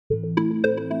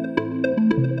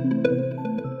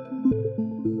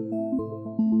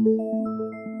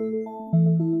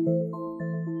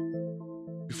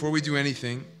Before we do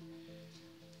anything,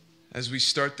 as we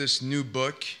start this new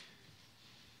book,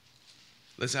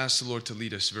 let's ask the Lord to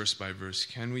lead us verse by verse.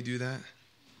 Can we do that?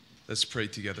 Let's pray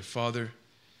together. Father,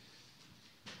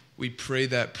 we pray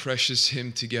that precious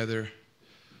hymn together.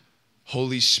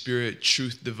 Holy Spirit,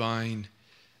 truth divine,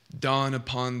 dawn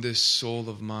upon this soul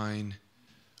of mine.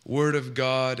 Word of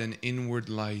God and inward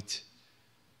light.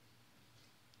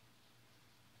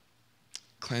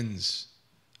 Cleanse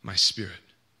my spirit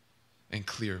and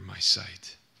clear my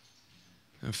sight.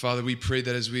 And Father, we pray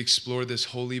that as we explore this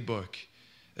holy book,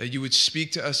 that you would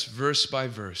speak to us verse by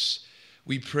verse.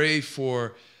 We pray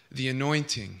for the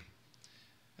anointing,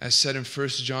 as said in 1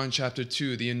 John chapter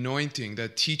 2, the anointing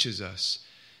that teaches us.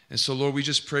 And so, Lord, we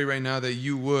just pray right now that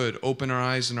you would open our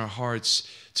eyes and our hearts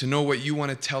to know what you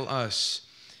want to tell us.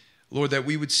 Lord, that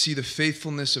we would see the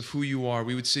faithfulness of who you are.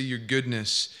 We would see your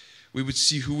goodness. We would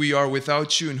see who we are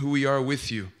without you and who we are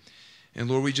with you. And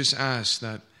Lord, we just ask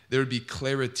that there would be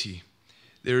clarity.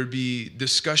 There would be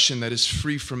discussion that is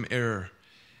free from error.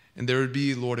 And there would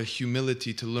be, Lord, a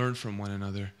humility to learn from one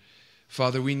another.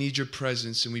 Father, we need your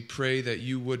presence, and we pray that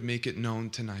you would make it known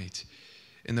tonight.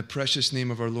 In the precious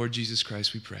name of our Lord Jesus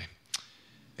Christ, we pray.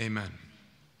 Amen.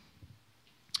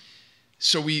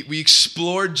 So we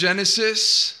explored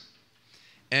Genesis,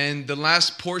 and the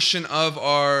last portion of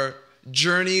our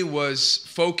journey was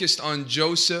focused on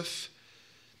Joseph.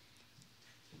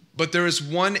 But there is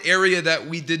one area that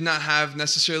we did not have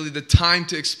necessarily the time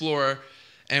to explore,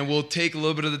 and we'll take a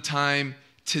little bit of the time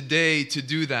today to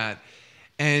do that.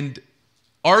 And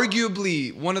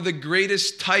arguably, one of the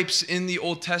greatest types in the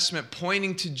Old Testament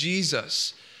pointing to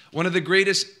Jesus, one of the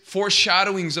greatest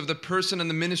foreshadowings of the person and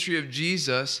the ministry of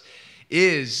Jesus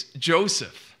is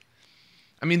Joseph.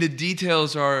 I mean, the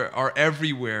details are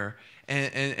everywhere,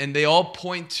 and they all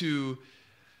point to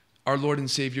our Lord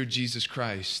and Savior, Jesus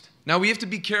Christ. Now, we have to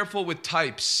be careful with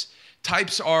types.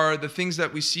 Types are the things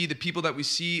that we see, the people that we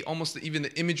see, almost even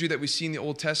the imagery that we see in the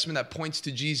Old Testament that points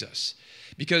to Jesus.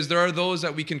 Because there are those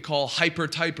that we can call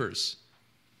hyper-typers.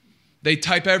 They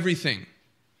type everything.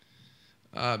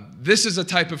 This is a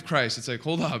type of Christ. It's like,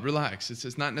 hold up, relax.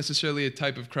 It's not necessarily a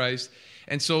type of Christ.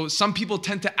 And so some people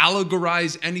tend to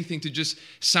allegorize anything to just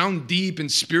sound deep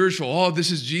and spiritual. Oh,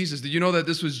 this is Jesus. Did you know that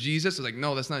this was Jesus? It's like,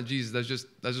 no, that's not Jesus. That's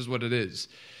just what it is.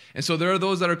 And so there are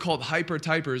those that are called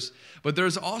hyper-typers, but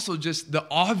there's also just the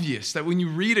obvious, that when you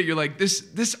read it, you're like,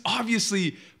 this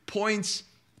obviously points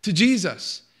to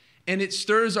Jesus. And it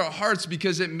stirs our hearts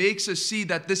because it makes us see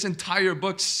that this entire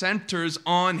book centers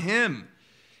on him.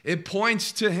 It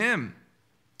points to him.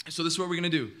 So this is what we're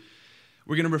going to do.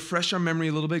 We're going to refresh our memory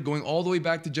a little bit, going all the way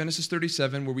back to Genesis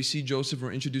 37, where we see Joseph,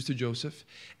 we're introduced to Joseph.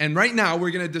 And right now, we're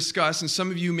going to discuss, and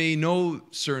some of you may know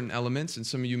certain elements, and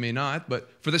some of you may not, but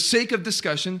for the sake of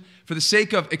discussion, for the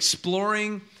sake of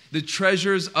exploring the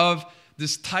treasures of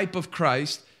this type of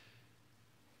Christ,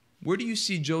 where do you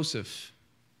see Joseph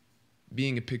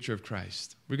being a picture of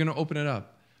Christ? We're going to open it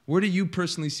up. Where do you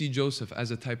personally see Joseph as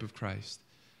a type of Christ?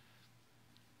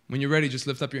 When you're ready, just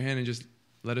lift up your hand and just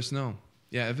let us know.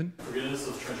 Yeah, Evan? Forgiveness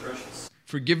of transgressions.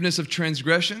 Forgiveness of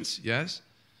transgressions, yes.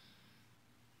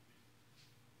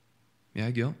 Yeah,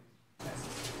 Gil?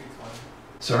 Genesis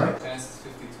 50:20. Sorry? Genesis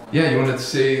 50:20. Yeah, you wanted to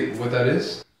say what that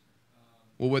is?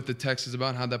 Well, what the text is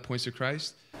about, how that points to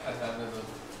Christ? At the end of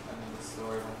the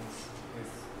story, when he's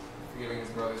forgiving his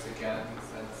brothers again, he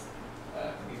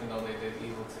says, even though they did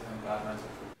evil to him, God meant it for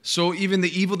good. So even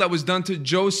the evil that was done to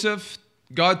Joseph,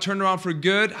 God turned around for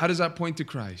good. How does that point to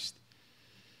Christ?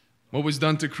 What was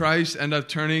done to Christ end up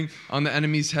turning on the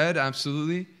enemy's head?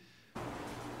 Absolutely.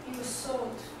 He was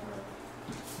sold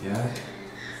for. Yeah.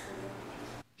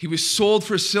 He was sold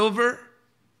for silver.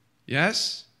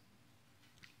 Yes.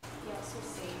 He also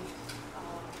saved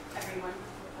everyone.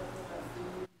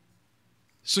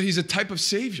 So he's a type of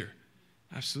savior.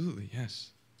 Absolutely, yes.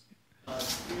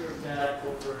 Fear of God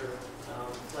over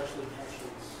fleshly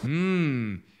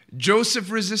passions.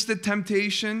 Joseph resisted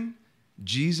temptation.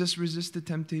 Jesus resisted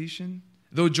temptation.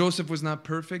 Though Joseph was not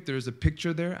perfect, there is a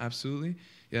picture there, absolutely.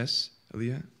 Yes,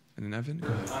 Aaliyah and then Evan. Go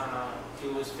ahead. He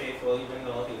was faithful even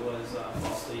though he was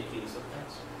falsely accused of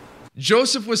things.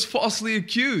 Joseph was falsely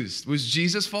accused. Was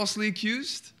Jesus falsely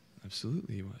accused?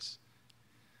 Absolutely he was.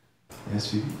 Yes,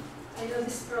 Phoebe? I know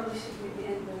this probably should be the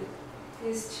end, but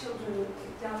his children were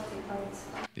adopted by his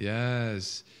father.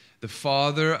 Yes. The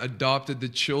father adopted the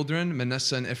children,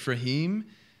 Manasseh and Ephraim.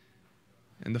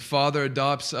 And the Father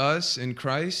adopts us in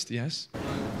Christ. Yes?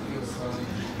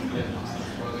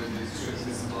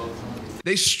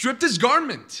 They stripped his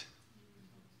garment.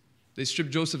 They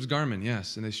stripped Joseph's garment,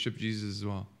 yes, and they stripped Jesus as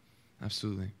well.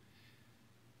 Absolutely.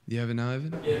 Do you have it now,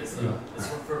 Evan? Yeah, it's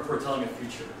foretelling a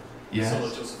future. Yes. So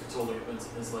like Joseph foretold the events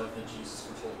of his life, and Jesus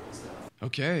foretold his death.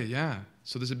 Okay, yeah.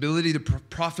 So this ability to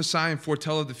prophesy and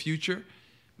foretell of the future.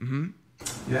 Mm-hmm.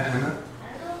 Yeah, Hannah?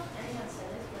 I don't know if anyone said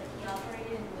this, but he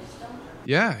operated in wisdom.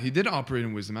 Yeah, he did operate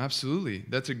in wisdom, absolutely.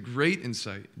 That's a great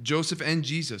insight. Joseph and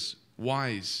Jesus,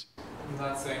 wise. I'm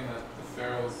not saying that the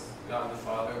Pharaoh's God the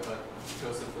Father, but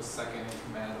Joseph was second in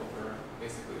command over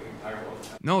basically the entire world.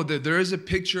 No, there is a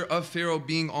picture of Pharaoh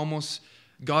being almost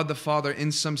God the Father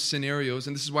in some scenarios,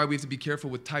 and this is why we have to be careful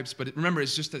with types. But remember,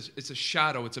 it's just it's a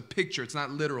shadow, it's a picture, it's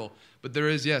not literal. But there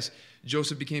is, yes,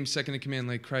 Joseph became second in command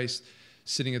like Christ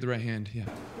sitting at the right hand. Yeah.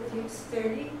 He was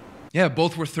 30. Yeah,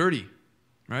 both were 30,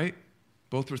 right?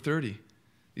 Both were 30.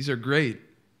 These are great.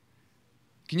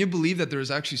 Can you believe that there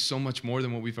is actually so much more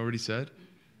than what we've already said?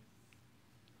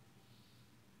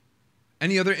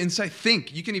 Any other insight?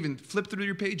 Think. You can even flip through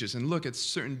your pages and look at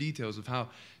certain details of how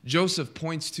Joseph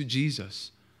points to Jesus.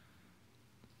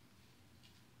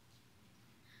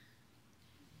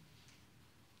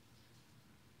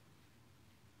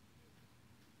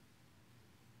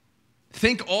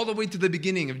 Think all the way to the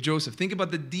beginning of Joseph. Think about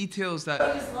the details that...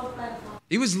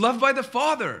 He was loved by the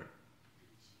Father.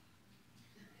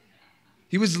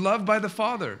 He was loved by the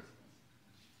Father. He was loved by the Father.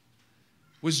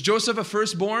 Was Joseph a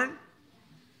firstborn?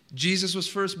 Jesus was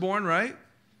firstborn, right?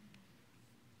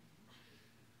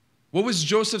 What was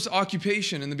Joseph's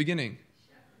occupation in the beginning?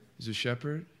 He was a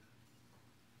shepherd.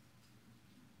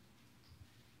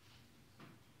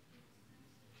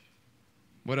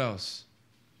 What else?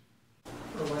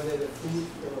 Provided food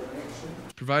for the nation.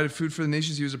 Provided food for the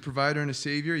nations. He was a provider and a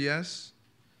savior, yes?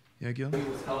 Yeah, Gil? He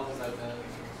withheld his identity.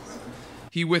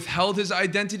 He withheld his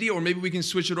identity, or maybe we can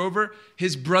switch it over.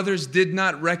 His brothers did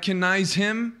not recognize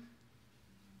him.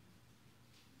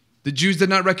 The Jews did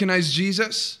not recognize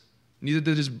Jesus. Neither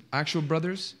did his actual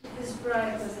brothers. His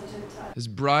bride was a Gentile. His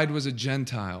bride was a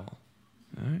Gentile.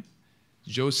 All right?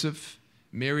 Joseph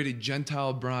married a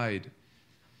Gentile bride.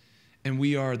 And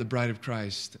we are the bride of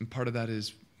Christ. And part of that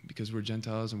is because we're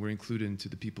Gentiles and we're included into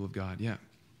the people of God. Yeah.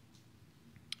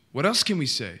 What else can we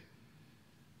say?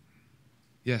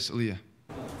 Yes, Aaliyah.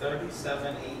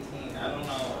 37:18. I don't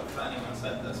know if anyone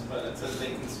said this, but it says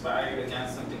they conspired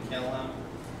against him to kill him.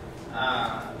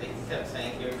 They kept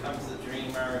saying, "Here comes the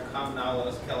dreamer. Come now, let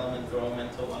us kill him and throw him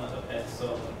into one of the pits."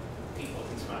 So people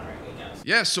conspiring against him.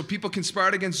 Yes, so people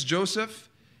conspired against Joseph,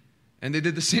 and they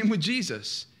did the same with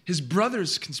Jesus. His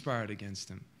brothers conspired against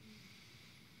him.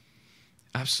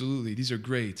 Absolutely, these are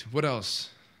great. What else?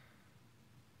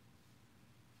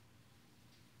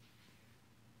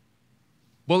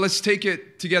 Well, let's take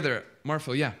it together.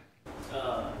 Marfil, yeah.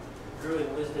 Grew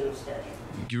in wisdom and stature.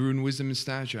 He grew in wisdom and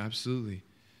stature, absolutely.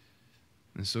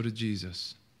 And so did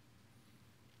Jesus.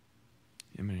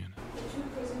 Yeah, Mariana. The two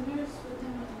prisoners with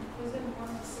him in prison,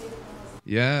 one was saved, one was...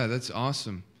 Yeah, that's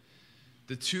awesome.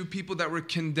 The two people that were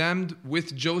condemned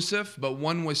with Joseph, but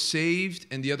one was saved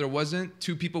and the other wasn't.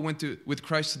 Two people went with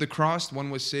Christ to the cross. One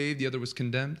was saved, the other was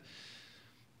condemned.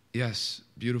 Yes,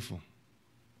 beautiful.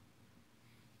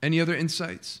 Any other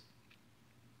insights?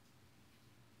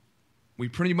 We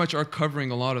pretty much are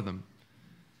covering a lot of them.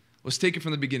 Let's take it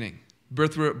from the beginning.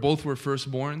 Both were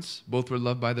firstborns. Both were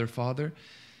loved by their father.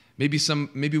 Maybe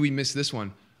we missed this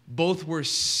one. Both were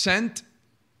sent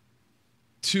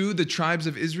to the tribes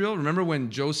of Israel. Remember when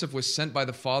Joseph was sent by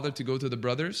the father to go to the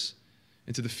brothers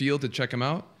into the field to check him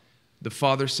out? The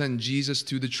father sent Jesus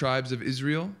to the tribes of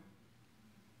Israel.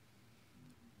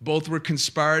 Both were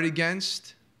conspired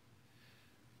against.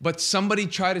 But somebody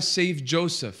tried to save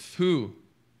Joseph. Who?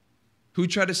 Who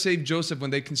tried to save Joseph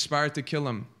when they conspired to kill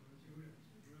him?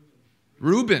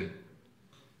 Reuben.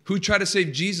 Who tried to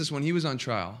save Jesus when he was on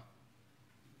trial?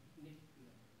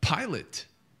 Pilate.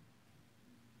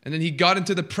 And then he got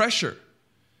into the pressure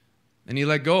and he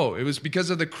let go. It was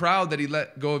because of the crowd that he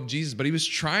let go of Jesus. But he was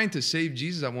trying to save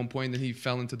Jesus at one point, and then he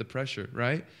fell into the pressure,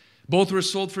 right? Both were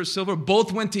sold for silver.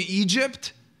 Both went to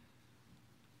Egypt.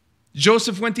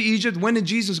 Joseph went to Egypt. When did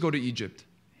Jesus go to Egypt?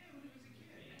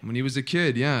 When he was a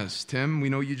kid, yes. Tim, we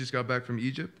know you just got back from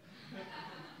Egypt.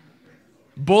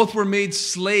 Both were made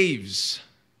slaves.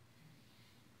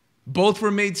 Both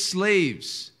were made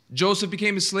slaves. Joseph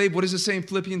became a slave. What does it say in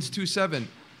Philippians 2:7?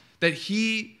 That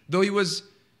he, though he was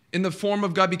in the form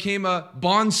of God, became a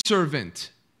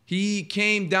bondservant. He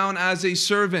came down as a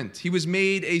servant. He was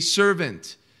made a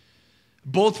servant.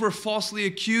 Both were falsely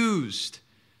accused.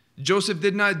 Joseph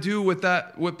did not do what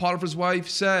Potiphar's wife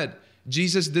said.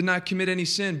 Jesus did not commit any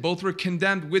sin. Both were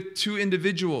condemned with two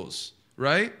individuals,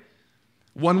 right?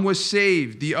 One was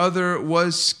saved. The other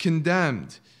was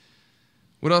condemned.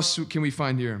 What else can we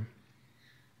find here?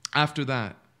 After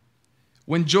that,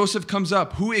 when Joseph comes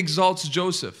up, who exalts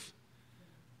Joseph?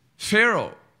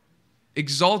 Pharaoh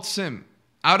exalts him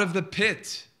out of the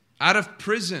pit, out of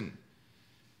prison.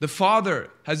 The Father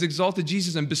has exalted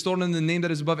Jesus and bestowed on him the name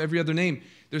that is above every other name.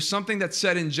 There's something that's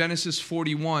said in Genesis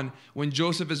 41 when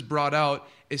Joseph is brought out.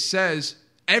 It says,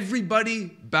 everybody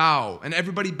bow, and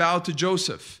everybody bow to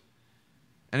Joseph.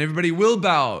 And everybody will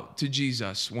bow to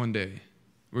Jesus one day.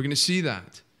 We're going to see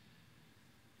that.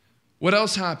 What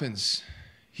else happens?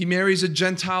 He marries a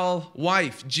Gentile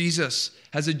wife. Jesus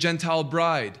has a Gentile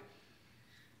bride.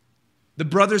 The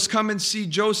brothers come and see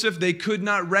Joseph. They could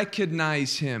not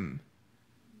recognize him.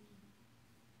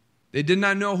 They did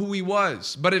not know who he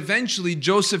was. But eventually,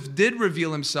 Joseph did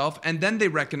reveal himself, and then they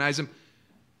recognize him.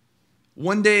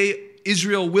 One day,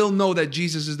 Israel will know that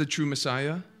Jesus is the true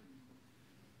Messiah.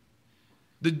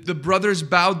 The brothers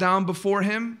bow down before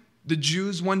him. The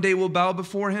Jews one day will bow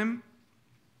before him.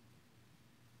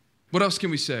 What else can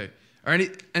we say? Or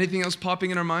anything else popping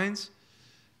in our minds?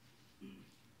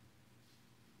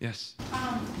 Yes. In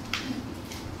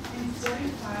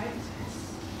 45,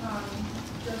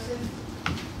 Joseph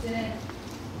didn't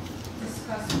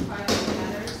discuss the final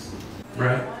matters.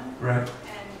 Right. And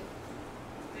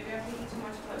maybe I'm thinking too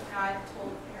much, but God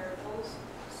told parables,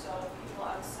 so people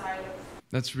outside of...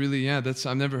 That's really,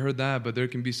 I've never heard that, but there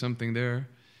can be something there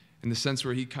in the sense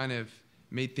where he kind of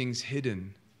made things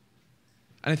hidden.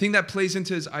 And I think that plays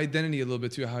into his identity a little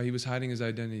bit too, how he was hiding his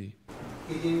identity.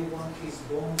 He didn't want his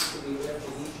bones to be left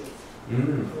in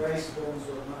Egypt. Christ's bones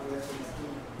were not left in the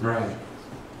tomb. Right.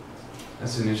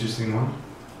 That's an interesting one.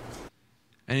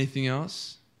 Anything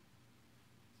else?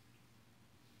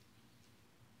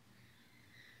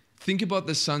 Think about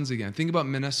the sons again. Think about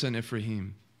Manasseh and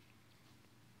Ephraim.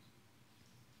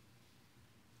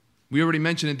 We already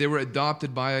mentioned it. They were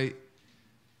adopted by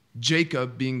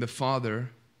Jacob being the father,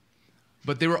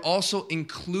 but they were also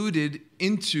included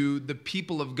into the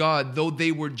people of God, though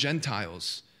they were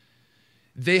Gentiles.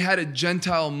 They had a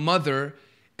Gentile mother,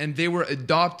 and they were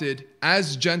adopted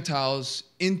as Gentiles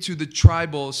into the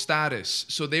tribal status.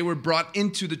 So they were brought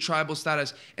into the tribal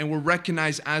status and were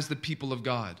recognized as the people of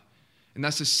God. And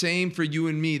that's the same for you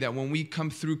and me, that when we come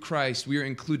through Christ, we are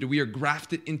included, we are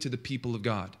grafted into the people of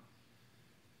God.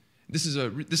 This is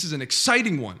an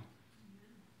exciting one.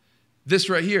 This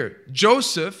right here,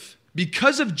 Joseph,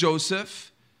 because of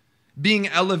Joseph being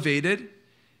elevated,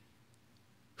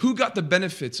 who got the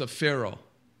benefits of Pharaoh?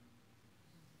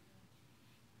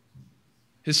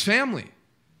 His family.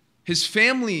 His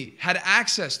family had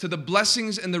access to the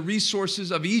blessings and the resources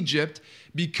of Egypt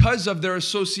because of their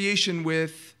association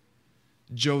with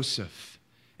Joseph.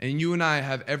 And you and I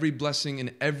have every blessing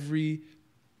in every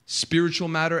spiritual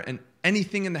matter and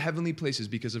anything in the heavenly places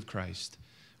because of Christ.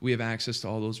 We have access to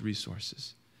all those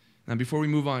resources. Now, before we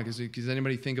move on, does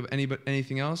anybody think of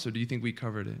anything else, or do you think we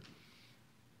covered it?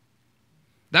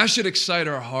 That should excite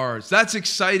our hearts. That's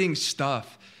exciting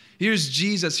stuff. Here's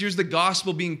Jesus. Here's the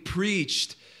gospel being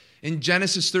preached in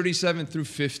Genesis 37 through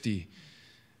 50.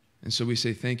 And so we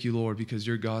say, thank you, Lord, because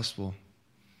your gospel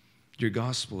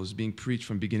is being preached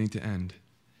from beginning to end.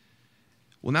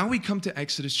 Well, now we come to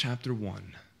Exodus chapter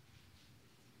 1.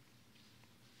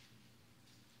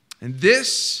 And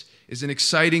this is an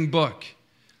exciting book.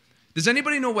 Does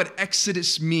anybody know what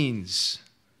Exodus means?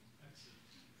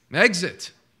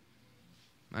 Exit.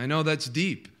 I know that's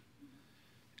deep.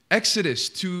 Exodus,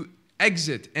 to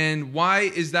exit. And why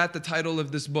is that the title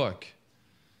of this book?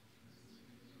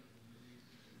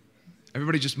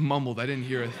 Everybody just mumbled. I didn't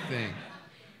hear a thing.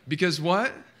 Because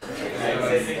what?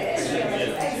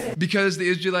 Because the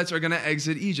Israelites are going to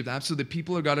exit Egypt. Absolutely. The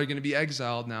people of God are going to be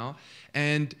exiled now.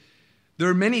 And there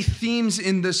are many themes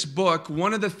in this book.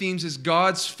 One of the themes is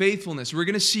God's faithfulness. We're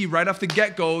going to see right off the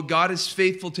get-go, God is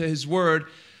faithful to his word.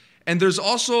 And there's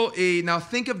also now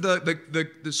think of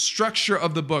the structure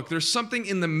of the book. There's something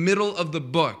in the middle of the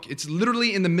book. It's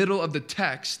literally in the middle of the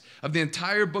text of the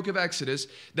entire book of Exodus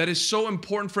that is so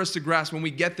important for us to grasp. When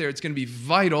we get there, it's going to be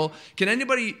vital. Can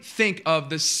anybody think of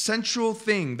the central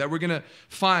thing that we're going to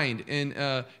find in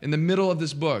the middle of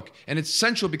this book? And it's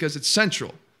central because it's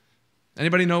central.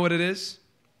 Anybody know what it is?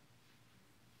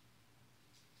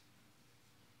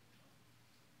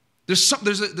 There's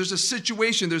a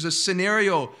situation, there's a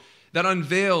scenario that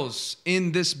unveils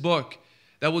in this book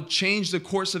that will change the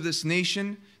course of this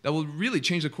nation, that will really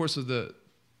change the course of the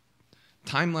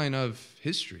timeline of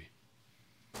history.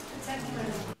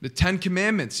 The Ten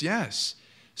Commandments, yes.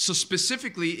 So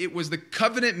specifically, it was the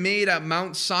covenant made at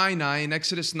Mount Sinai in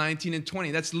Exodus 19 and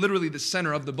 20. That's literally the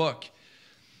center of the book.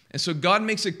 And so God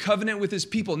makes a covenant with his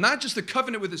people. Not just a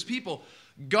covenant with his people.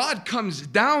 God comes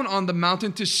down on the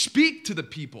mountain to speak to the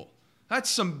people. That's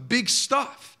some big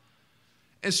stuff.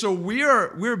 And so we're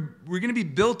going to be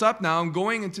built up now and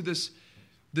going into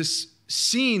this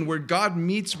scene where God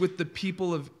meets with the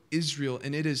people of Israel,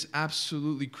 and it is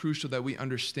absolutely crucial that we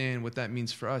understand what that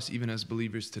means for us, even as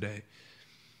believers today.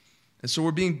 And so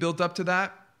we're being built up to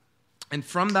that. And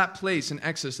from that place in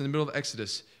Exodus, in the middle of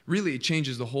Exodus, really it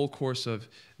changes the whole course of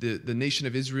the nation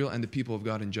of Israel and the people of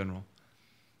God in general.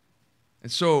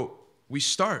 And so we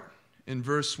start in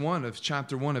verse 1 of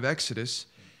chapter 1 of Exodus,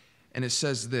 and it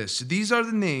says this: "These are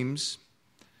the names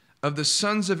of the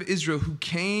sons of Israel who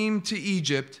came to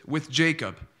Egypt with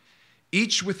Jacob,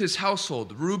 each with his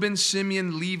household: Reuben,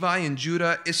 Simeon, Levi, and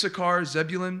Judah, Issachar,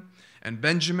 Zebulun, and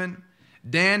Benjamin,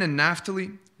 Dan and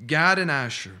Naphtali, Gad and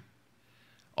Asher.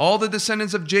 All the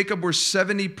descendants of Jacob were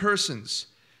 70 persons.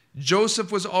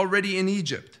 Joseph was already in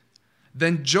Egypt.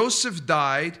 Then Joseph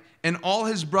died, and all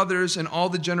his brothers and all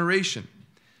the generation.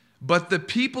 But the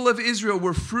people of Israel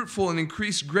were fruitful and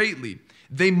increased greatly.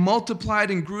 They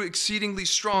multiplied and grew exceedingly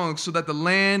strong, so that the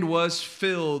land was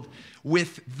filled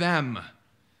with them."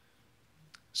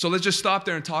 So let's just stop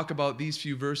there and talk about these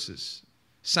few verses.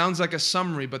 Sounds like a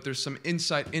summary, but there's some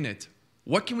insight in it.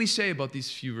 What can we say about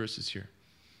these few verses here?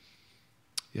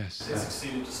 Yes. They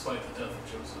succeeded despite the death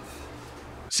of Joseph.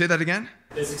 Say that again?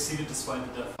 They succeeded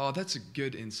despite the death. Oh, that's a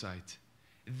good insight.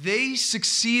 They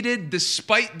succeeded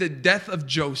despite the death of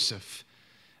Joseph.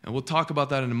 And we'll talk about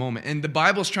that in a moment. And the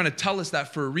Bible's trying to tell us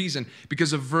that for a reason,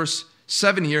 because of verse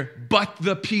 7 here, "but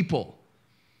the people."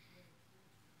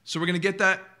 So we're going to get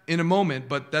that in a moment,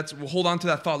 but we'll hold on to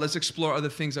that thought. Let's explore other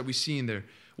things that we see in there.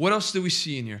 What else do we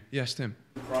see in here? Yes, Tim?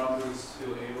 Promise to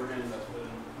Abraham that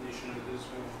the nation of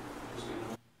Israel was going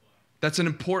to. That's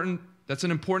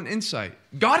an important insight.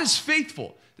 God is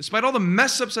faithful. Despite all the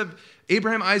mess-ups of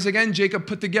Abraham, Isaac, and Jacob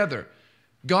put together,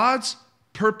 God's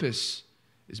purpose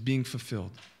is being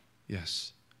fulfilled.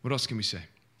 Yes. What else can we say?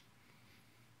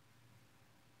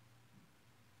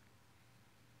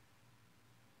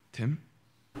 Tim?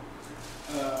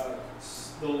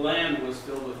 The land was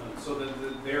filled with them, so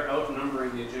that they're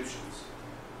outnumbering the Egyptians.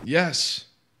 Yes.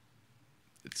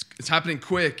 It's happening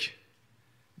quick.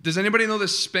 Does anybody know the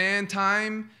span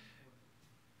time?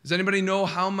 Does anybody know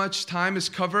how much time is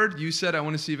covered? You said, I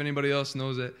want to see if anybody else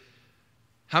knows it.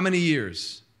 How many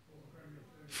years?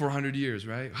 400 years,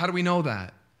 right? How do we know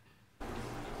that?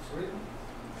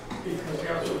 Because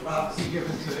there was a prophecy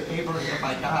given to Abraham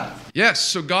by God. Yes,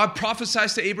 so God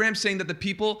prophesies to Abraham saying that the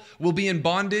people will be in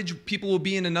bondage. People will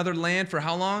be in another land for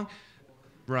how long?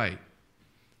 Right.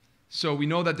 So we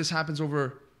know that this happens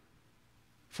over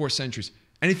 4 centuries.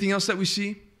 Anything else that we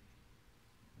see?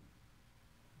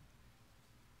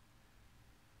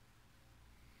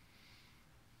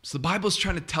 So the Bible's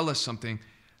trying to tell us something.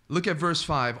 Look at verse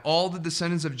 5. All the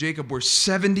descendants of Jacob were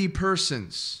 70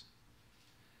 persons.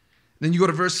 Then you go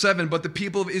to verse 7. But the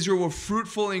people of Israel were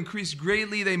fruitful and increased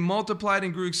greatly. They multiplied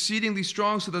and grew exceedingly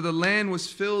strong, so that the land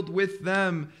was filled with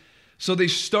them. So they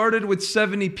started with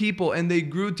 70 people, and they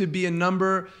grew to be a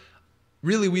number.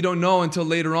 Really, we don't know until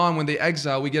later on when they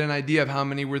exile. We get an idea of how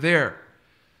many were there.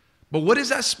 But what does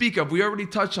that speak of? We already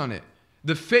touched on it.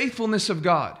 The faithfulness of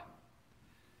God.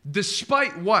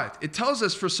 Despite what? It tells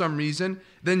us for some reason,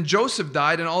 then Joseph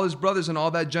died and all his brothers and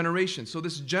all that generation. So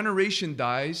this generation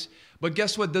dies, but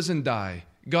guess what doesn't die?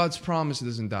 God's promise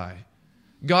doesn't die.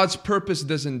 God's purpose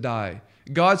doesn't die.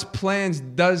 God's plans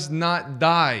does not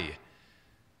die.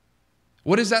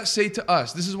 What does that say to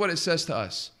us? This is what it says to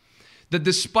us. That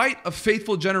despite a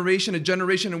faithful generation, a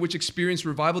generation in which experienced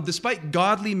revival, despite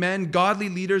godly men, godly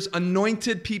leaders,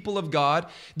 anointed people of God,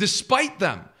 despite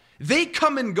them, they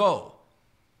come and go.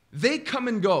 They come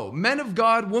and go. Men of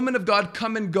God, women of God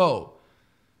come and go.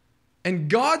 And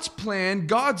God's plan,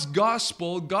 God's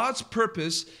gospel, God's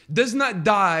purpose does not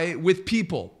die with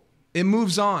people. It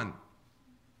moves on.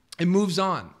 It moves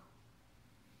on.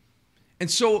 And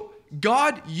so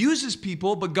God uses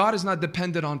people, but God is not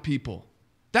dependent on people.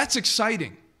 That's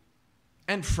exciting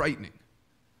and frightening.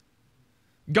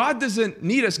 God doesn't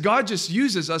need us. God just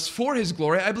uses us for His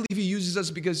glory. I believe He uses us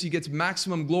because He gets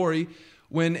maximum glory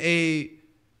when a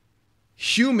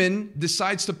human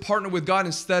decides to partner with God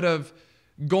instead of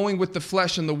going with the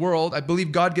flesh and the world. I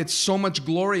believe God gets so much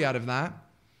glory out of that,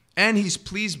 and He's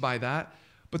pleased by that.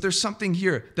 But there's something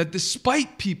here that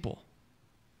despite people,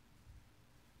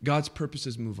 God's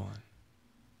purposes move on.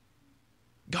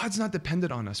 God's not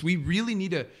dependent on us. We really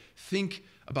need to think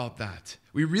about that.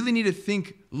 We really need to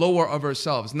think lower of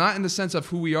ourselves, not in the sense of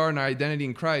who we are and our identity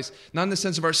in Christ, not in the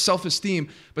sense of our self-esteem,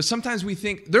 but sometimes we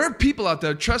think, there are people out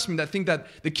there, trust me, that think that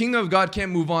the kingdom of God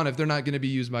can't move on if they're not going to be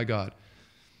used by God.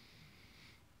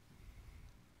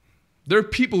 There are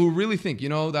people who really think,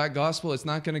 that gospel, it's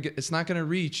not going to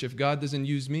reach if God doesn't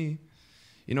use me.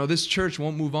 This church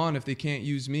won't move on if they can't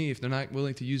use me, if they're not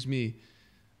willing to use me.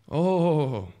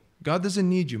 Oh, God doesn't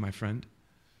need you, my friend.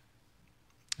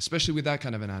 Especially with that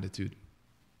kind of an attitude.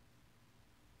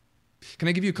 Can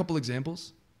I give you a couple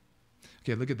examples?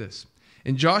 Okay, look at this.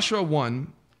 In Joshua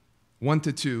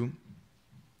 1:1-2,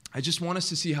 I just want us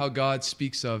to see how God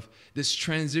speaks of this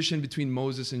transition between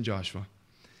Moses and Joshua.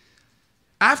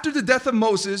 After the death of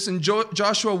Moses, in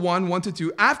Joshua 1:1-2,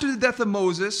 after the death of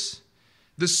Moses,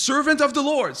 the servant of the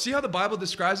Lord. See how the Bible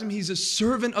describes him? He's a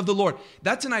servant of the Lord.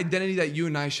 That's an identity that you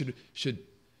and I should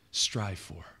strive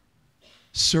for.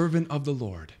 Servant of the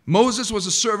Lord. Moses was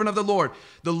a servant of the Lord.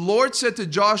 The Lord said to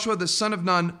Joshua, the son of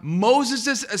Nun,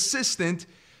 Moses' assistant,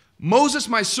 Moses,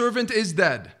 my servant, is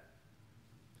dead.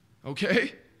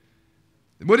 Okay?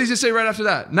 What does he say right after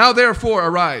that? Now therefore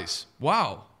arise.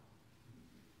 Wow.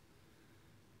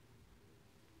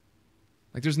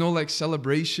 Like there's no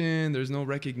celebration, there's no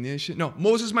recognition. No,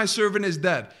 Moses, my servant, is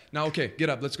dead. Now, okay, get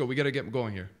up, let's go. We got to get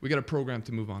going here. We got a program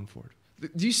to move on forward.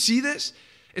 Do you see this?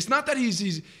 It's not that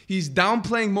he's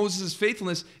downplaying Moses'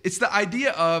 faithfulness. It's the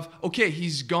idea of, okay,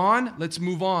 he's gone, let's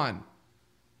move on.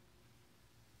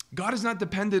 God is not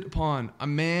dependent upon a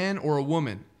man or a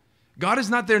woman. God is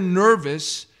not there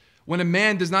nervous when a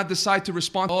man does not decide to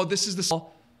respond. Oh, this is the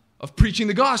call of preaching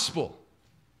the gospel.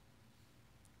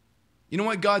 You know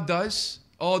what God does?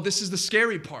 Oh, this is the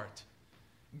scary part.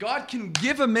 God can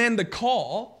give a man the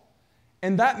call,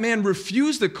 and that man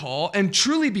refuse the call and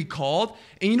truly be called.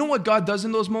 And you know what God does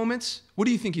in those moments? What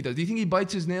do you think he does? Do you think he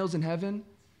bites his nails in heaven?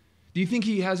 Do you think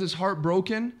he has his heart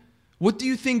broken? What do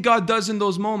you think God does in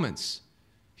those moments?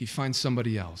 He finds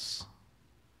somebody else.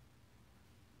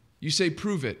 You say,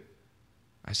 prove it.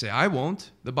 I say, I won't.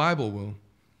 The Bible will.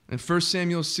 In 1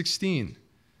 Samuel 16.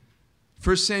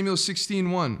 1 Samuel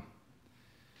 16:1.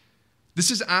 This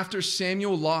is after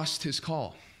Samuel lost his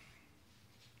call.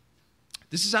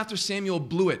 This is after Samuel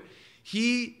blew it.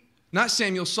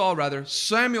 Samuel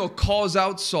calls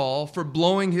out Saul for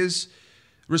blowing his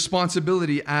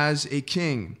responsibility as a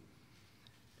king.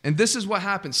 And this is what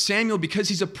happens. Samuel, because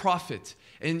he's a prophet,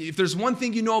 and if there's one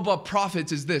thing you know about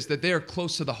prophets is this, that they are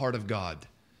close to the heart of God.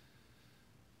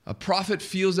 A prophet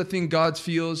feels the thing God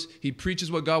feels. He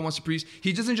preaches what God wants to preach.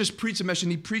 He doesn't just preach a message,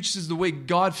 he preaches the way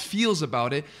God feels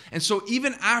about it. And so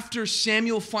even after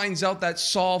Samuel finds out that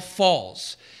Saul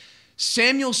falls,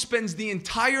 Samuel spends the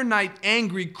entire night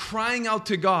angry, crying out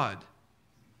to God.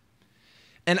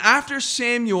 And after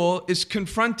Samuel is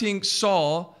confronting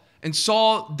Saul, and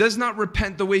Saul does not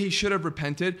repent the way he should have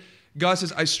repented, God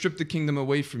says, I stripped the kingdom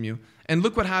away from you. And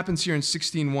look what happens here in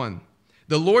 16:1.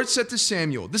 The Lord said to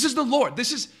Samuel, this is the Lord.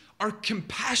 This is our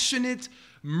compassionate,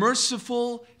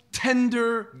 merciful,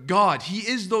 tender God. He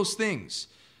is those things.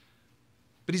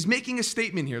 But he's making a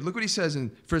statement here. Look what he says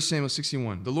in 1 Samuel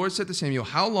 16:1. The Lord said to Samuel,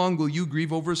 how long will you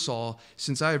grieve over Saul,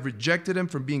 since I have rejected him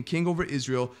from being king over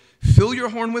Israel? Fill your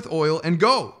horn with oil and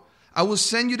go. I will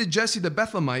send you to Jesse the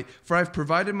Bethlehemite, for I have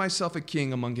provided myself a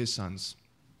king among his sons.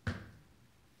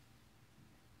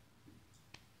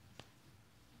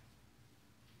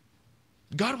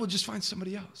 God will just find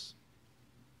somebody else.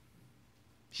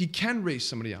 He can raise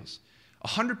somebody else.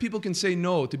 100 people can say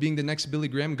no to being the next Billy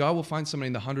Graham. God will find somebody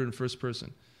in the 101st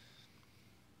person.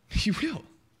 He will.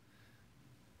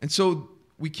 And so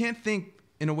we can't think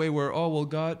in a way where,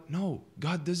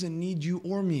 God doesn't need you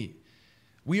or me.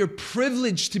 We are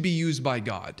privileged to be used by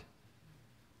God.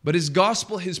 But his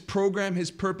gospel, his program,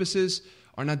 his purposes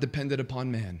are not dependent upon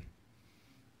man.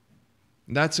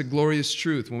 And that's a glorious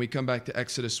truth when we come back to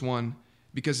Exodus 1.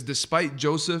 Because despite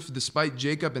Joseph, despite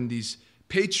Jacob and these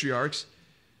patriarchs,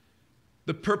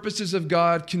 the purposes of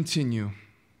God continue.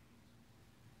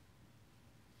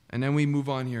 And then we move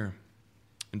on here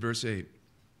in verse 8.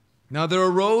 Now there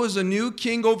arose a new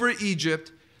king over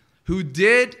Egypt who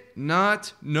did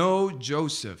not know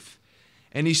Joseph.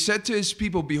 And he said to his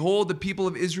people, behold, the people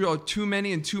of Israel are too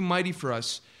many and too mighty for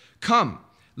us. Come,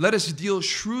 let us deal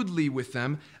shrewdly with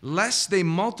them, lest they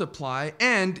multiply,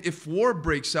 and if war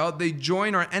breaks out, they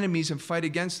join our enemies and fight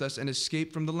against us and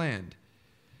escape from the land.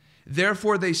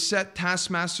 Therefore they set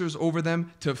taskmasters over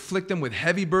them to afflict them with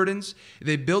heavy burdens.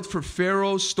 They built for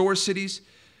Pharaoh store cities,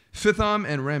 Pithom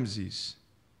and Ramses.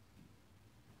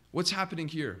 What's happening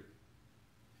here?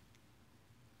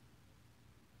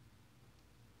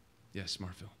 Yes,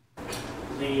 Marphil.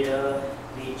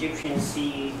 The Egyptians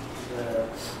see the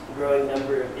growing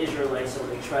number of Israelites, so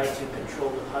they try to control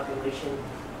the population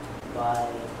by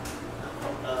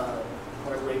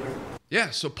hard labor. Yeah,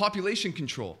 so population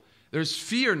control. There's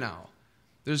fear now.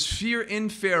 There's fear in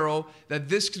Pharaoh that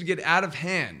this could get out of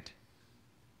hand.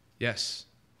 Yes.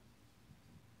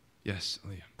 Yes,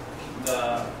 Leah.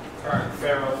 The current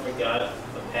Pharaoh forgot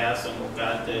the past and what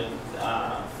God did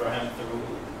for him through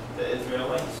the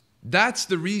Israelites. That's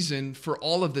the reason for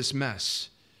all of this mess.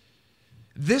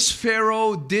 This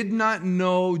Pharaoh did not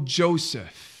know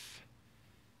Joseph.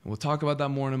 And we'll talk about that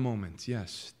more in a moment.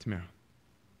 Yes, Tamara.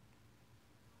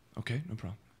 Okay, no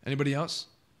problem. Anybody else?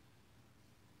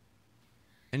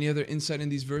 Any other insight in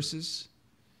these verses?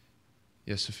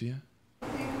 Yes, Sophia? I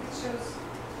think it shows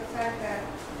the fact that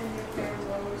in the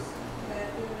pharaohs that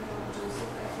didn't know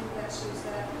Joseph. I think that shows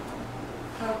that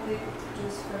how big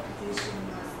Joseph's reputation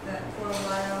was. That for a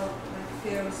while, like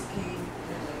pharaohs came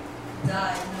and like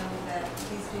died, knowing that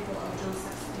these people are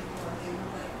Joseph's people, and they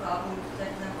would like probably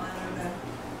protect them, honor them,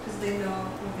 because they know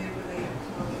who they're related to.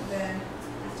 But then,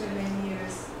 after many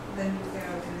years, the new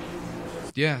pharaoh didn't even know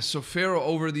Joseph. Yeah, so Pharaoh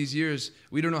over these years,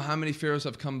 we don't know how many pharaohs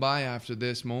have come by after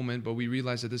this moment, but we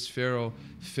realize that this Pharaoh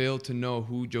failed to know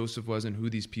who Joseph was and who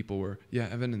these people were. Yeah,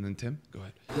 Evan, and then Tim, go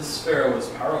ahead. This Pharaoh was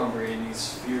power hungry and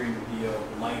he's fearing the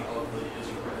might of the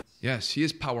Israelites. Yes, he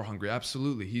is power hungry,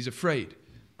 absolutely. He's afraid.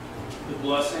 The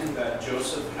blessing that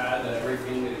Joseph had, that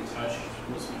everything that he touched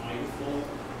was mindful,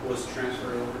 was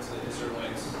transferred over to the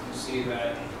Israelites. You see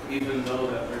that even though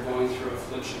that they're going through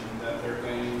affliction, that they're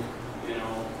getting,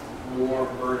 more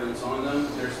burdens on them,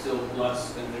 they're still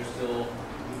blessed and they're still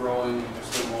growing and they're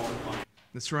still multiplying.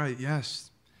 That's right,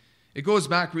 yes. It goes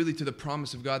back really to the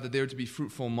promise of God that they are to be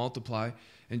fruitful and multiply,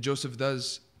 and Joseph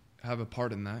does have a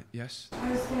part in that, yes?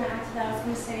 I was going to add to that. I was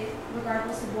going to say,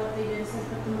 regardless of what they did, it says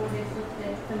that the more they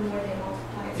afflicted, the more they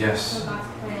multiplied. Yes. So God's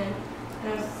plan. And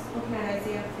I was looking at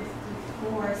Isaiah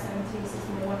 54:17, says,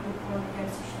 "No weapon formed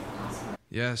against you shall prosper."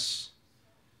 Yes.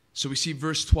 So we see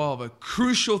verse 12, a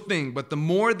crucial thing, but the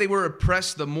more they were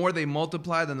oppressed, the more they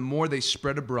multiplied, and the more they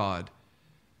spread abroad.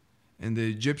 And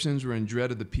the Egyptians were in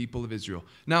dread of the people of Israel.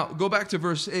 Now, go back to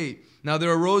verse 8. Now,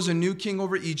 there arose a new king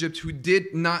over Egypt who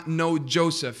did not know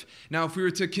Joseph. Now, if we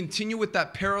were to continue with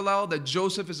that parallel that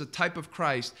Joseph is a type of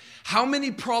Christ, how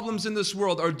many problems in this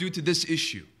world are due to this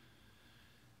issue?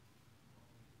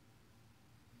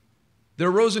 There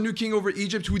arose a new king over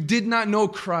Egypt who did not know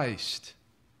Christ,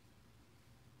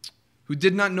 who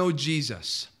did not know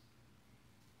Jesus.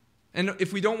 And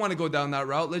if we don't want to go down that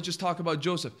route, let's just talk about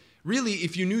Joseph. Really,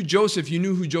 if you knew Joseph, you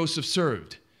knew who Joseph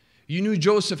served. You knew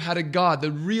Joseph had a God,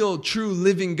 the real, true,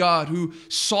 living God who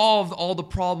solved all the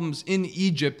problems in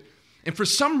Egypt. And for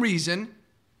some reason,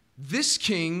 this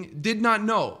king did not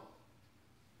know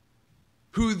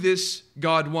who this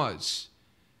God was.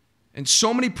 And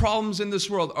so many problems in this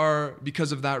world are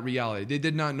because of that reality. They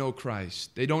did not know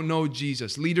Christ. They don't know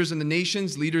Jesus. Leaders in the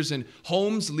nations, leaders in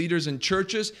homes, leaders in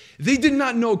churches, they did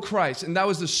not know Christ. And that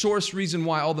was the source reason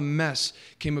why all the mess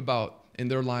came about in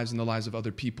their lives and the lives of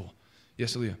other people.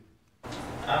 Yes, Aaliyah?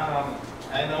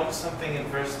 I noticed something in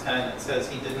verse 10. It says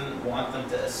he didn't want them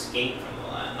to escape from the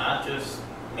land, not just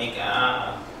make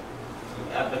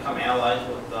become allies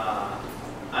with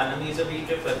enemies of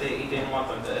Egypt, but he didn't want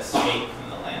them to escape from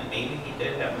the land. Maybe he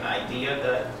did have an idea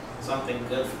that something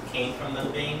good came from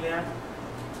them being there,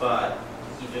 but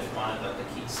he just wanted them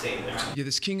to stay there. Yeah,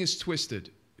 this king is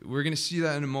twisted. We're going to see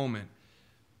that in a moment.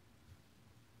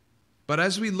 But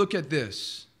as we look at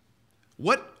this,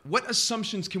 what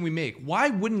assumptions can we make? Why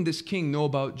wouldn't this king know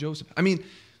about Joseph? I mean,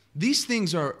 these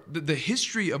things are, the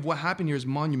history of what happened here is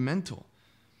monumental.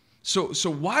 So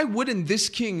why wouldn't this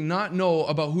king not know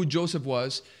about who Joseph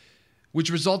was, which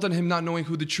resulted in him not knowing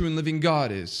who the true and living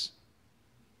God is?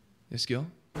 Yes, Gil?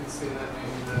 We see that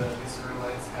maybe the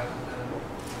Israelites haven't been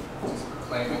just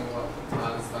proclaiming what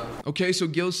God has done. Okay, so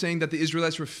Gil's saying that the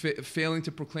Israelites were failing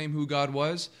to proclaim who God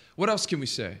was. What else can we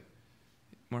say?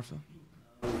 Martha?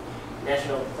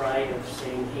 National pride of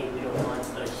saying, hey, we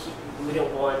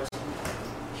don't want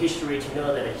history to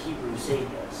know that a Hebrew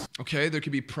saved us. Okay, there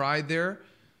could be pride there.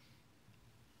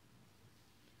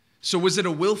 So was it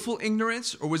a willful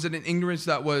ignorance, or was it an ignorance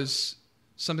that was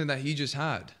something that he just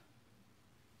had?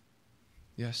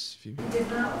 Yes, Phoebe? He did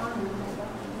not want to know.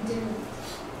 He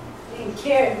didn't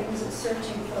care. He wasn't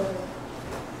searching for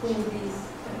who these.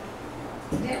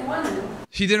 He didn't want to know.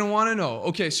 He didn't want to know.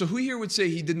 Okay, so who here would say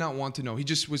he did not want to know? He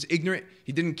just was ignorant.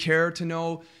 He didn't care to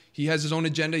know. He has his own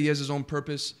agenda. He has his own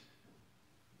purpose.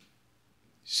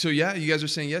 So yeah, you guys are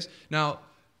saying yes. Now,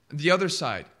 the other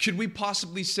side. Could we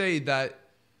possibly say that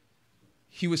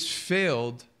he was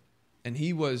failed and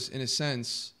he was, in a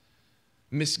sense,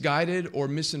 misguided or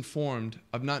misinformed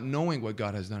of not knowing what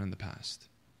God has done in the past?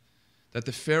 That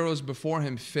the pharaohs before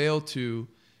him failed to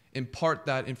impart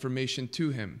that information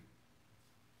to him.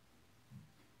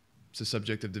 It's a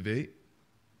subject of debate.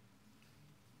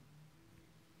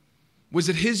 Was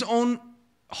it his own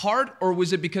hard, or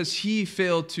was it because he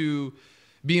failed to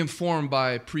be informed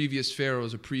by previous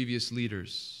pharaohs or previous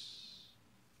leaders?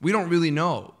 We don't really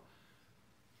know.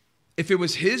 If it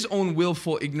was his own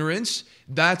willful ignorance,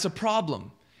 that's a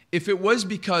problem. If it was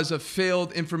because of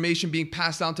failed information being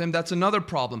passed down to him, that's another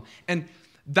problem. And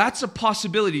that's a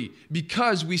possibility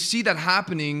because we see that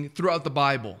happening throughout the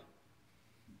Bible.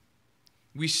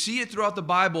 We see it throughout the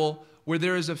Bible where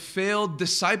there is a failed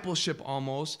discipleship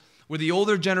almost, where the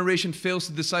older generation fails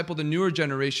to disciple the newer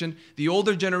generation, the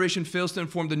older generation fails to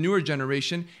inform the newer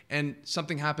generation, and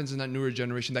something happens in that newer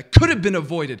generation that could have been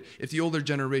avoided if the older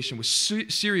generation was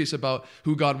serious about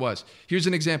who God was. Here's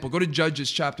an example. Go to Judges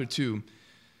chapter 2.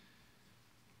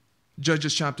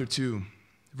 Judges chapter 2,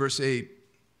 verse 8.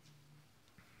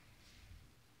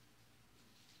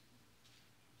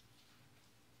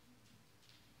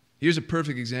 Here's a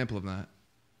perfect example of that.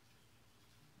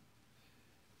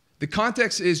 The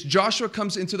context is Joshua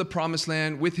comes into the promised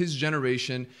land with his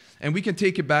generation, and we can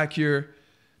take it back here.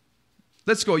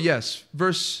 Let's go, yes,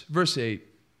 verse 8.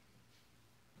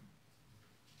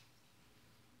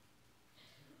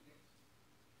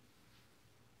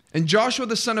 And Joshua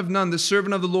the son of Nun, the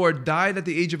servant of the Lord, died at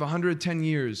the age of 110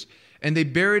 years, and they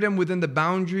buried him within the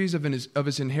boundaries of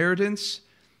his inheritance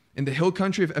in the hill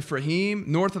country of Ephraim,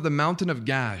 north of the mountain of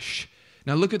Gash.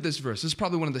 Now look at this verse. This is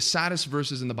probably one of the saddest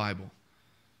verses in the Bible.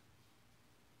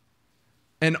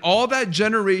 And all that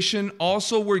generation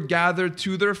also were gathered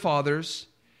to their fathers,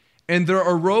 and there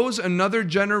arose another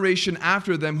generation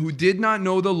after them who did not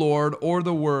know the Lord or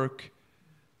the work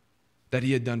that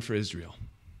he had done for Israel.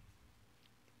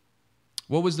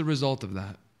 What was the result of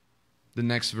that? The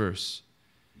next verse.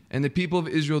 And the people of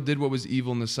Israel did what was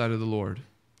evil in the sight of the Lord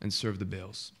and served the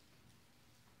Baals.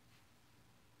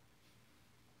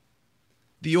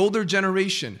 The older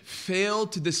generation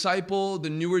failed to disciple the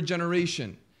newer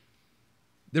generation.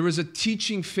 There was a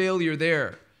teaching failure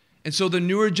there. And so the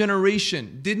newer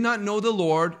generation did not know the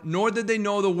Lord, nor did they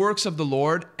know the works of the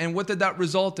Lord. And what did that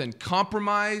result in?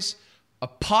 Compromise,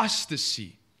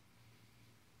 apostasy.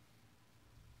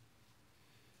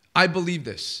 I believe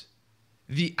this.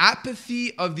 The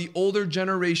apathy of the older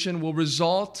generation will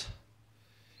result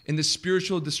in the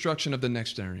spiritual destruction of the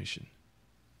next generation.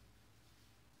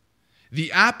 The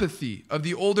apathy of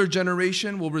the older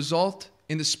generation will result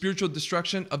in the spiritual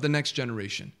destruction of the next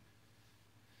generation.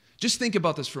 Just think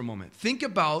about this for a moment. Think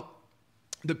about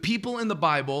the people in the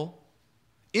Bible,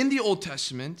 in the Old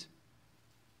Testament,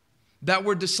 that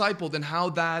were discipled and how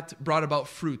that brought about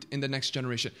fruit in the next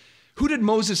generation. Who did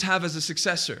Moses have as a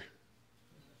successor?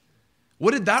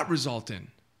 What did that result in?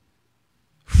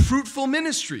 Fruitful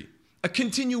ministry. A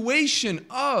continuation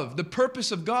of the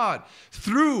purpose of God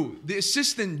through the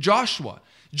assistant Joshua.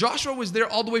 Joshua was there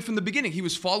all the way from the beginning. He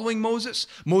was following Moses.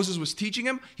 Moses was teaching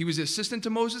him. He was the assistant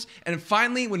to Moses. And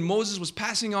finally, when Moses was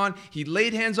passing on, he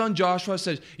laid hands on Joshua,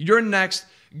 said, "You're next."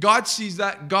 God sees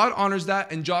that. God honors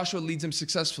that. And Joshua leads him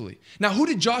successfully. Now, who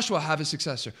did Joshua have as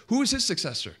successor? Who was his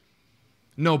successor?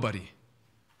 Nobody.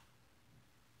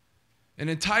 An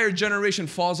entire generation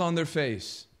falls on their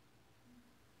face.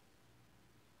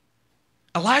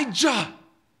 Elijah,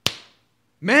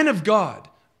 man of God,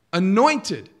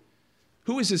 anointed.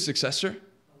 Who is his successor?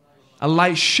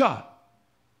 Elisha.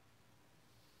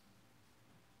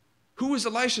 Who was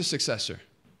Elisha's successor?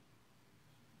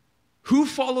 Who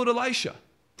followed Elisha?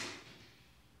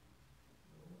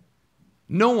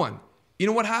 No one. You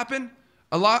know what happened?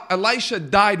 Elisha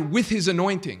died with his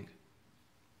anointing.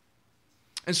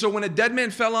 And so when a dead man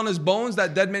fell on his bones,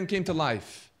 that dead man came to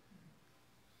life.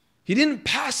 He didn't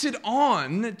pass it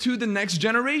on to the next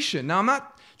generation. Now, I'm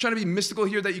not trying to be mystical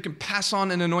here that you can pass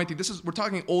on an anointing. We're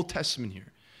talking Old Testament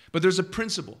here. But there's a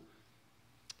principle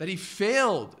that he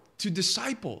failed to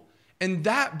disciple. And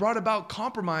that brought about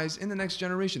compromise in the next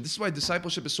generation. This is why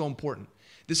discipleship is so important.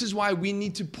 This is why we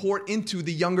need to pour into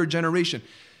the younger generation.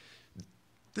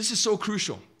 This is so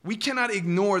crucial. We cannot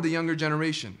ignore the younger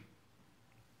generation.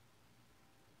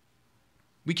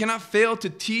 We cannot fail to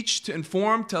teach, to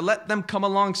inform, to let them come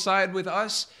alongside with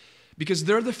us because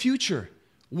they're the future.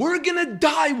 We're going to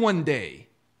die one day.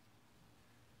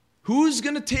 Who's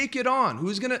going to take it on?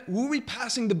 Who are we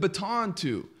passing the baton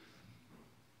to?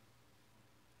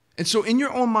 And so in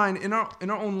your own mind, in our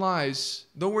own lives,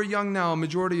 though we're young now, a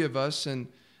majority of us, and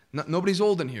nobody's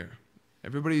old in here.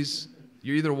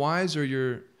 You're either wise or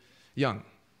you're young.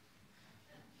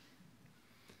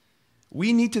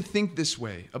 We need to think this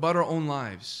way about our own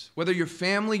lives. Whether your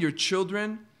family, your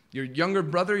children, your younger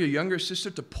brother, your younger sister,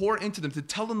 to pour into them, to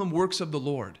tell them the works of the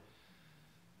Lord.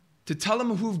 to tell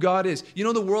them who God is. You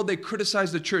know, the world, they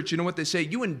criticize the church. You know what they say?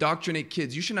 You indoctrinate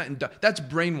kids. You should not that's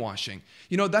brainwashing.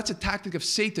 You know, that's a tactic of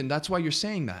Satan. That's why you're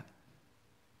saying that.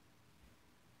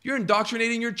 You're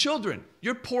indoctrinating your children.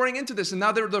 You're pouring into this, and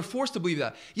now they're forced to believe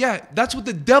that. Yeah, that's what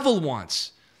the devil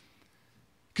wants.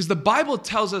 Because the Bible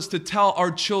tells us to tell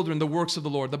our children the works of the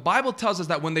Lord. The Bible tells us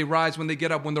that when they rise, when they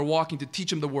get up, when they're walking, to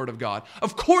teach them the Word of God.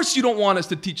 Of course you don't want us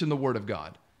to teach them the Word of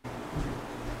God.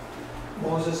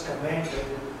 Moses commanded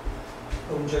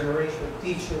from generation,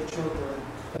 teach your children.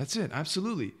 That's it,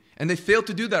 absolutely. And they failed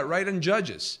to do that right in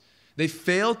Judges. They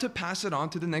failed to pass it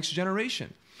on to the next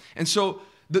generation. And so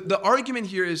the argument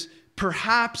here is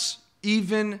perhaps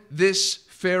even this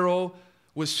Pharaoh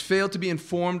was failed to be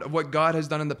informed of what God has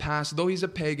done in the past. Though he's a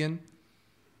pagan,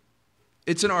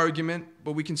 it's an argument,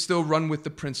 but we can still run with the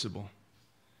principle.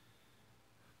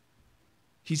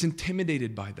 He's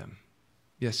intimidated by them.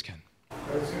 Yes, Ken?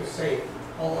 I was going to say,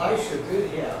 Elisha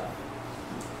did have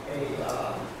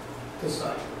a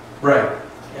disciple. Right.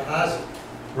 Gehazi.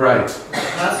 Right.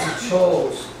 Gehazi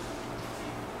chose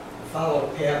to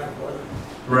follow the path of what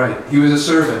Right. He was a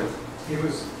servant. he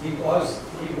was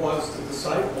the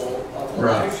disciple of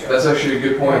Right. Elisha. That's actually a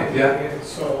good point. Yeah. And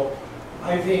so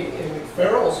I think in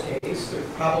Pharaoh's case,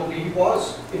 that probably he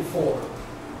was informed.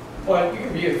 But you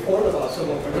can be informed about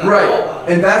someone but not know about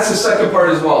it. And that's the second part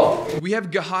as well. We have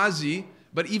Gehazi,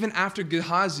 but even after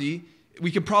Gehazi,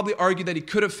 we could probably argue that he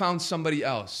could have found somebody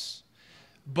else.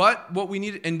 But what we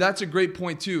need, and that's a great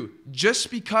point too,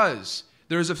 just because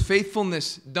there is a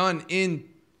faithfulness done in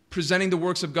presenting the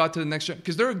works of God to the next generation,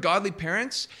 because there are godly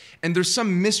parents, and there's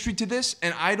some mystery to this,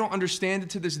 and I don't understand it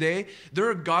to this day. There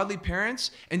are godly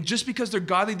parents, and just because they're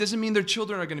godly doesn't mean their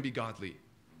children are going to be godly.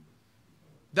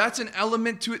 That's an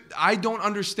element to it I don't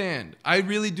understand. I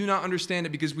really do not understand it,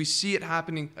 because we see it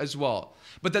happening as well.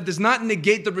 But that does not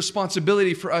negate the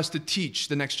responsibility for us to teach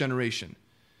the next generation.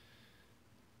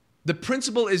 The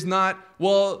principle is not,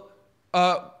 well,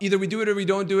 either we do it or we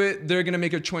don't do it, they're going to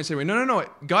make a choice anyway. No.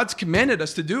 God's commanded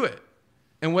us to do it.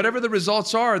 And whatever the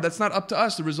results are, that's not up to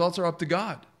us. The results are up to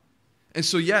God. And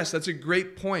so, yes, that's a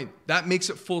great point. That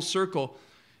makes it full circle,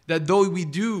 that though we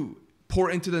do pour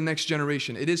into the next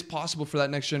generation, it is possible for that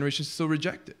next generation to still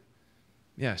reject it.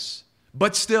 Yes.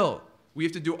 But still, we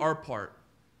have to do our part.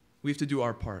 We have to do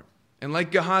our part. And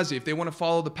like Gehazi, if they want to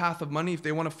follow the path of money, if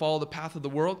they want to follow the path of the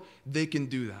world, they can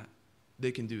do that.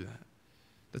 They can do that.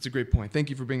 That's a great point. Thank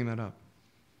you for bringing that up.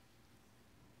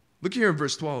 Look here in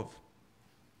verse 12.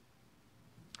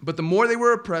 But the more they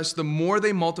were oppressed, the more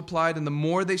they multiplied, and the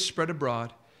more they spread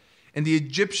abroad. And the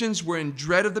Egyptians were in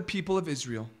dread of the people of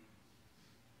Israel.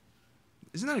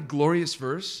 Isn't that a glorious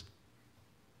verse?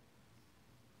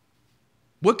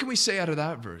 What can we say out of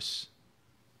that verse?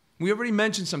 We already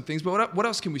mentioned some things, but what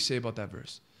else can we say about that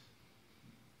verse?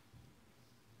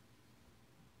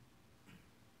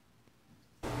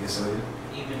 Yes, I do.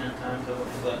 Even in times of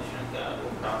affliction, God will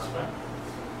prosper.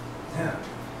 Yeah.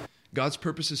 God's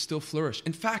purposes still flourish.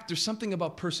 In fact, there's something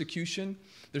about persecution,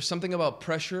 there's something about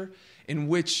pressure in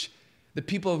which the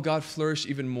people of God flourish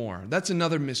even more. That's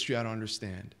another mystery I don't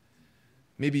understand.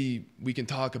 Maybe we can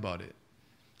talk about it.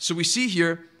 So we see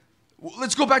here,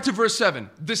 let's go back to verse 7.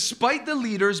 Despite the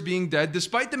leaders being dead,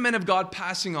 despite the men of God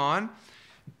passing on,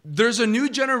 there's a new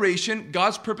generation.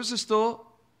 God's purposes still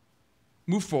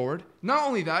move forward. Not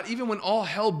only that, even when all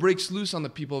hell breaks loose on the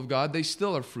people of God, they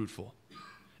still are fruitful.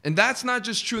 And that's not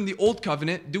just true in the Old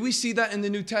Covenant. Do we see that in the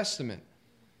New Testament?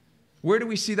 Where do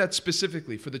we see that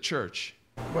specifically for the church?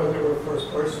 When they were first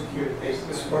persecuted, they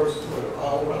dispersed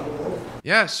all around the world.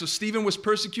 Yes, so Stephen was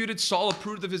persecuted. Saul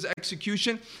approved of his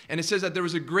execution. And it says that there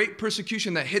was a great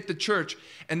persecution that hit the church,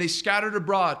 and they scattered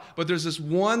abroad. But there's this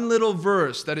one little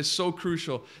verse that is so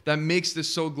crucial, that makes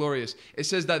this so glorious. It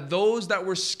says that those that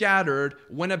were scattered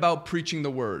went about preaching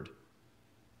the word.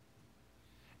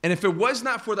 And if it was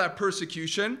not for that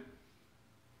persecution,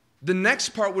 the next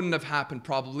part wouldn't have happened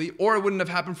probably, or it wouldn't have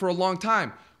happened for a long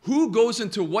time. Who goes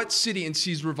into what city and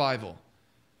sees revival?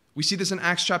 We see this in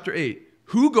Acts chapter 8.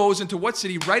 Who goes into what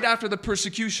city right after the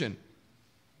persecution?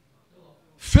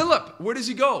 Philip. Where does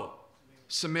he go?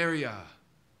 Samaria.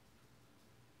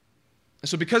 And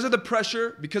so because of the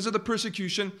pressure, because of the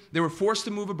persecution, they were forced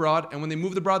to move abroad. And when they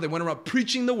moved abroad, they went around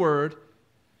preaching the word.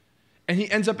 And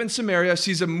he ends up in Samaria,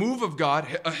 sees a move of God,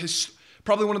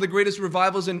 probably one of the greatest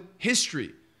revivals in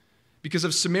history. Because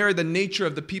of Samaria, the nature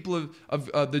of the people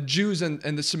of the Jews and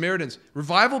the Samaritans.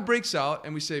 Revival breaks out,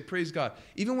 and we say, praise God.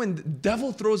 Even when the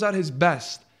devil throws out his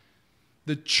best,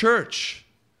 the church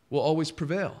will always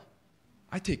prevail.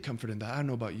 I take comfort in that. I don't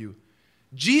know about you.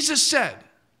 Jesus said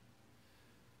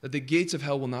that the gates of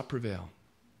hell will not prevail.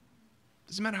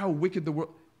 Doesn't matter how wicked the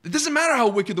world. It doesn't matter how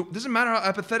wicked, it doesn't matter how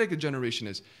apathetic a generation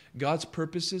is. God's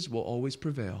purposes will always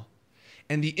prevail.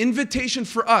 And the invitation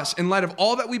for us, in light of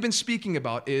all that we've been speaking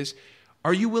about, is,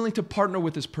 are you willing to partner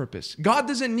with his purpose? God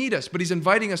doesn't need us, but he's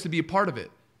inviting us to be a part of it.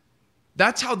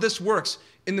 That's how this works.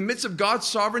 In the midst of God's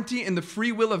sovereignty and the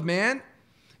free will of man,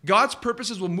 God's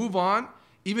purposes will move on.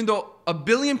 Even though a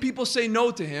billion people say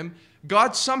no to him,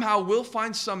 God somehow will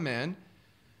find some man,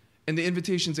 and the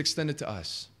invitation is extended to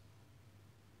us.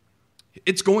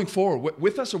 It's going forward,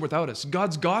 with us or without us.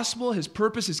 God's gospel, his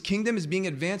purpose, his kingdom is being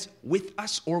advanced with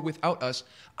us or without us.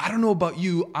 I don't know about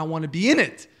you. I want to be in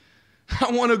it.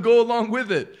 I want to go along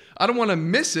with it. I don't want to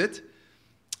miss it.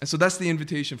 And so that's the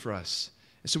invitation for us.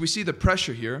 And so we see the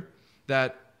pressure here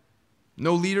that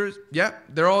no leaders, yeah,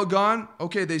 they're all gone.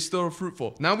 Okay, they still are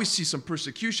fruitful. Now we see some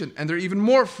persecution, and they're even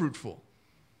more fruitful.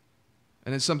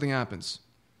 And then something happens.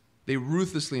 They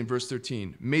ruthlessly, in verse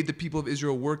 13, made the people of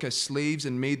Israel work as slaves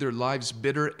and made their lives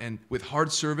bitter and with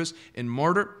hard service in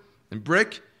mortar and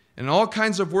brick and all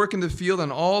kinds of work in the field,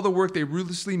 and all the work they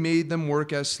ruthlessly made them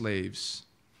work as slaves.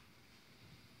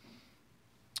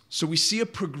 So we see a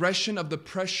progression of the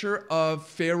pressure of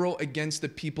Pharaoh against the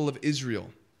people of Israel.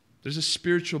 There's a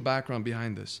spiritual background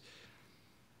behind this.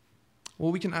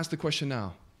 Well, we can ask the question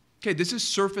now. Okay, this is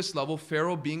surface level,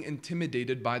 Pharaoh being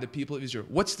intimidated by the people of Israel.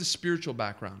 What's the spiritual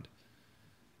background?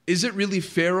 Is it really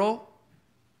Pharaoh?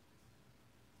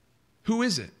 Who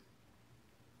is it?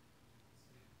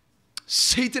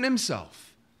 Satan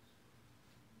himself.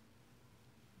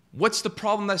 What's the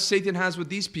problem that Satan has with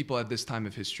these people at this time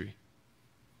of history?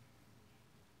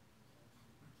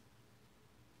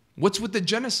 What's with the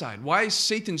genocide? Why is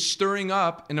Satan stirring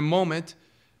up in a moment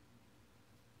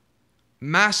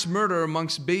mass murder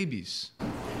amongst babies?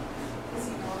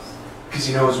 Because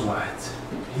he knows what?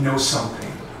 He knows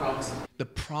something. The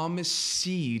promised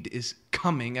seed is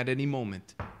coming at any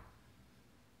moment.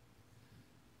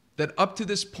 That up to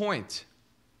this point,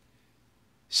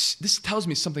 this tells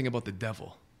me something about the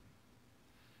devil.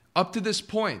 Up to this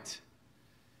point,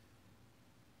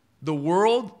 the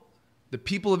world, the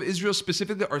people of Israel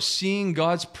specifically, are seeing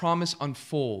God's promise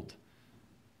unfold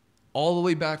all the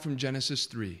way back from Genesis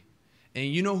 3. And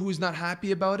you know who's not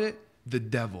happy about it? The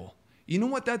devil. You know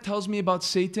what that tells me about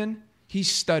Satan? He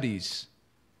studies.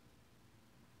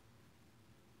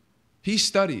 He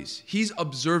studies. He's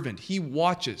observant. He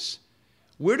watches.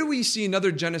 Where do we see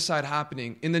another genocide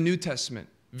happening in the New Testament?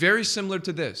 Very similar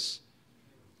to this.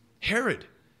 Herod,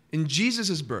 in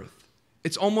Jesus' birth.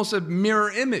 It's almost a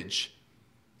mirror image.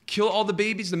 Kill all the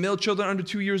babies, the male children under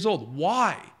 2 years old.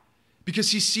 Why?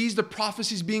 Because he sees the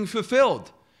prophecies being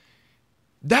fulfilled.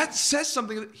 That says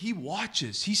something. He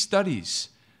watches. He studies.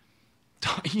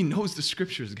 He knows the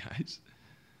scriptures, guys.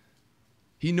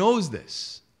 He knows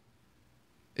this.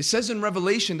 It says in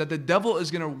Revelation that the devil is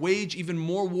going to wage even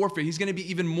more warfare. He's going to be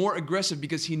even more aggressive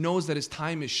because he knows that his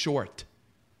time is short.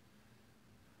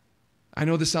 I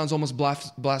know this sounds almost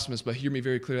blasphemous, but hear me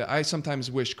very clearly. I sometimes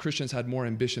wish Christians had more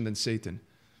ambition than Satan.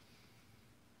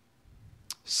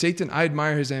 Satan, I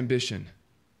admire his ambition.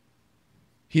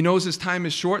 He knows his time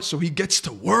is short, so he gets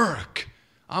to work.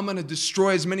 I'm going to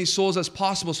destroy as many souls as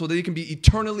possible so that he can be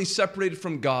eternally separated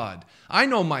from God. I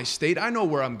know my state. I know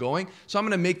where I'm going, so I'm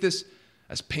going to make this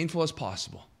as painful as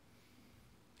possible.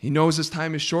 He knows his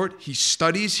time is short. He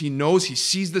studies. He knows. He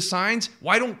sees the signs.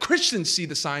 Why don't Christians see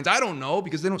the signs? I don't know,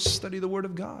 because they don't study the Word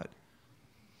of God.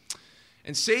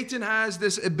 And Satan has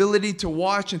this ability to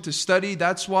watch and to study.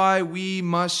 That's why we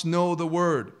must know the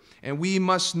Word. And we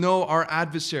must know our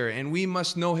adversary. And we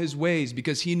must know his ways,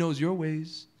 because he knows your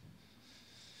ways.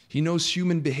 He knows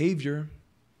human behavior.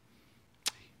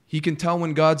 He can tell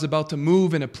when God's about to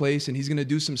move in a place and he's going to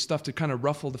do some stuff to kind of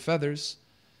ruffle the feathers.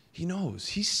 He knows.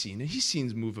 He's seen it. He's seen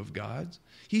the move of God.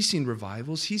 He's seen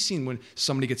revivals. He's seen when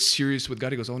somebody gets serious with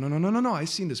God. He goes, oh, no. I've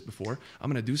seen this before.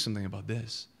 I'm going to do something about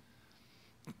this.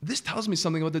 This tells me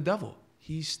something about the devil.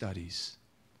 He studies.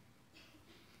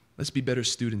 Let's be better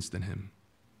students than him.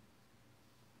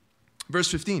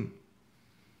 Verse 15.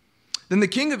 Then the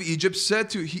king of Egypt said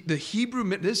to the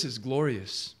Hebrew, this is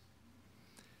glorious.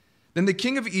 Then the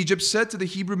king of Egypt said to the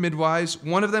Hebrew midwives,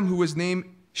 one of them who was named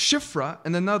Shiphrah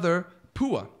and another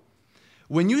Puah,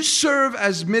 when you serve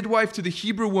as midwife to the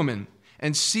Hebrew woman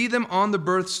and see them on the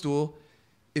birth stool,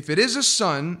 if it is a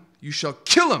son, you shall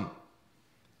kill him.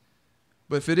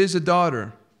 But if it is a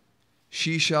daughter,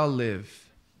 she shall live.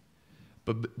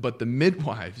 But the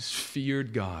midwives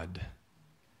feared God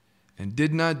and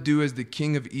did not do as the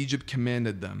king of Egypt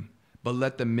commanded them, but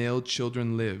let the male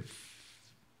children live.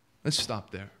 Let's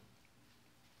stop there.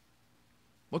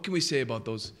 What can we say about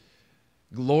those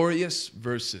glorious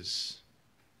verses?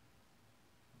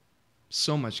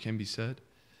 So much can be said.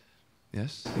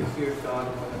 Yes? He feared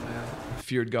God more than man.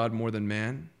 Feared God more than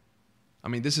man. I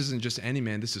mean, this isn't just any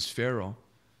man. This is Pharaoh.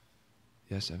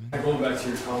 Yes, Evan? Going back to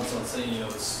your comments on saying, you know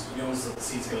the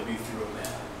seed's going to be through a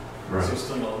man. Right. So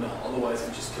still no, otherwise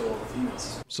we just kill all the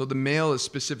females. So the male is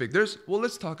specific.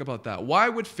 Let's talk about that. Why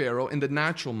would Pharaoh, in the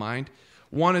natural mind,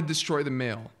 want to destroy the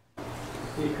male?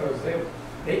 Because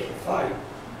they can fight,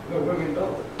 the women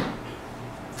don't.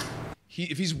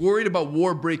 If he's worried about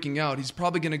war breaking out, he's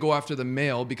probably going to go after the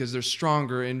male because they're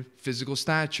stronger in physical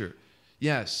stature.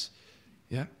 Yes.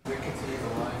 Yeah? They continue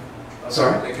the line.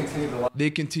 Sorry? They continue the line. They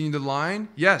continue the line?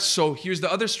 Yes. So here's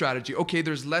the other strategy. Okay,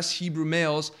 there's less Hebrew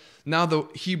males. Now the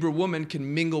Hebrew woman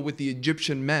can mingle with the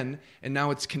Egyptian men, and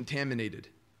now it's contaminated.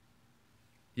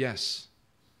 Yes.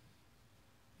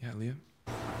 Yeah, Leah?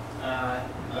 I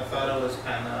thought it was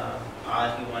kind of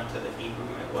odd he went to the Hebrew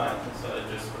midwife instead of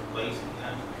just replacing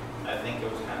them. I think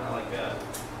it was kind of like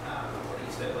what do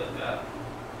you say, like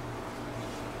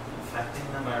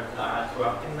infecting them or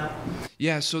corrupting them.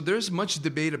 Yeah, so there's much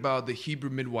debate about the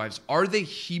Hebrew midwives. Are they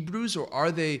Hebrews or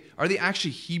are they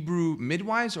actually Hebrew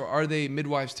midwives or are they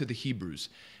midwives to the Hebrews?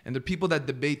 And there are people that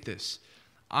debate this.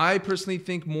 I personally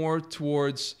think more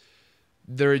towards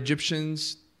their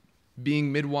Egyptians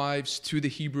being midwives to the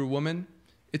Hebrew woman.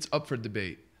 It's up for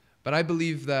debate. But I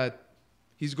believe that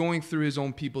he's going through his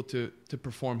own people to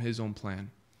perform his own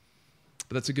plan.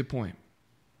 But that's a good point.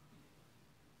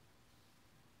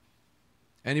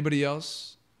 Anybody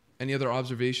else? Any other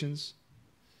observations?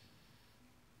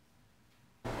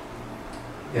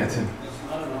 Yeah, Tim. It's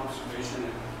not an observation,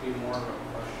 it could be more of a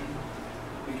question.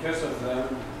 Because of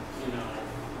them,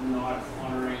 not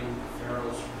honoring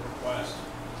Pharaoh's request,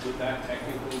 would that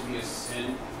technically be a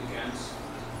sin against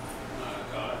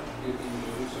God in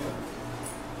doing so?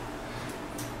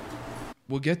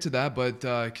 We'll get to that, but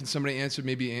can somebody answer,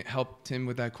 maybe help Tim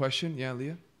with that question? Yeah,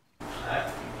 Leah?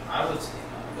 I would say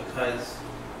no, because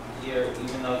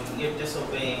even though you're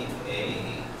disobeying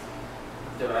a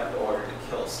direct order to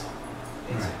kill someone,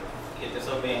 basically. Right. You're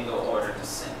disobeying the order to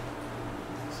sin.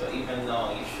 So even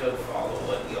though you should follow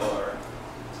what your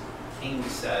king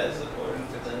says according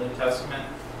to the New Testament,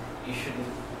 you shouldn't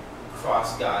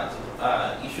cross God's.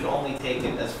 You should only take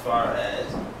it as far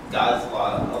as God's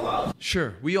law allows.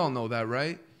 Sure, we all know that,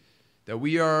 right? That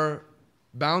we are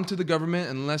bound to the government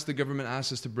unless the government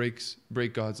asks us to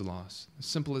break God's laws. As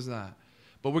simple as that.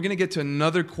 But we're going to get to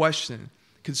another question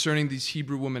concerning these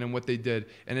Hebrew women and what they did.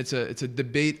 And it's a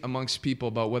debate amongst people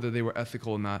about whether they were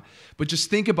ethical or not. But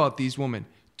just think about these women.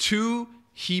 2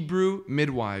 Hebrew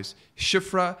midwives,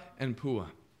 Shiphrah and Puah.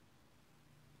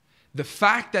 The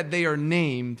fact that they are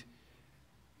named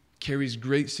carries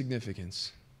great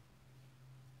significance.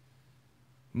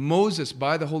 Moses,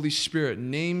 by the Holy Spirit,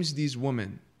 names these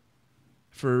women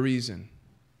for a reason.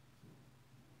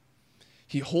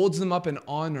 He holds them up in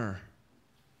honor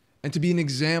and to be an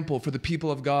example for the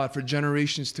people of God for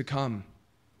generations to come,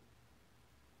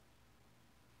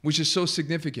 which is so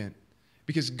significant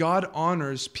because God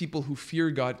honors people who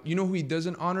fear God. You know who he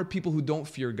doesn't honor? People who don't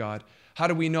fear God. How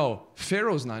do we know?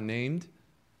 Pharaoh's not named.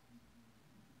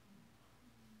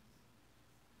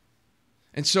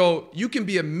 And so you can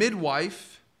be a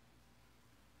midwife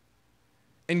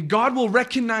and God will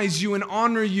recognize you and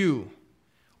honor you.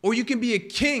 Or you can be a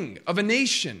king of a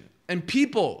nation and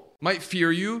people might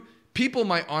fear you, people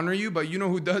might honor you, but you know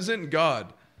who doesn't?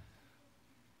 God.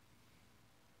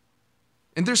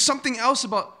 And there's something else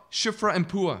about Shiphrah and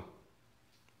Puah.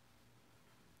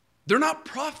 They're not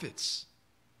prophets.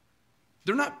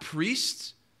 They're not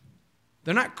priests.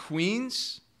 They're not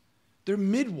queens. They're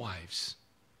midwives.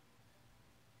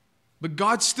 But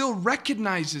God still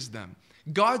recognizes them.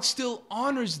 God still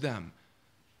honors them.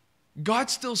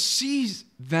 God still sees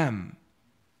them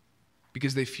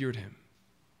because they feared him.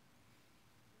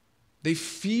 They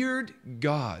feared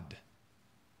God.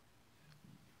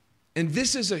 And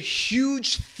this is a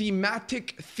huge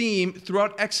thematic theme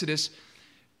throughout Exodus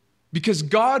because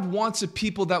God wants a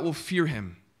people that will fear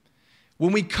him.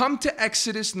 When we come to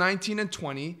Exodus 19 and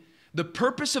 20, the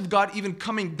purpose of God even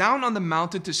coming down on the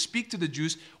mountain to speak to the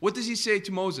Jews, what does he say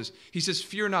to Moses? He says,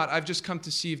 "Fear not, I've just come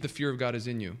to see if the fear of God is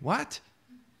in you." What?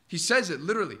 He says it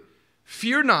literally.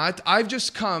 "Fear not, I've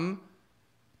just come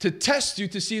to test you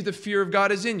to see if the fear of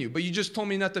God is in you. But you just told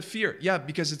me not to fear." Yeah,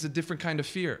 because it's a different kind of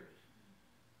fear.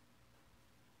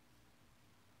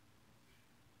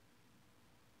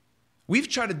 We've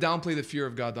tried to downplay the fear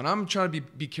of God, and I'm trying to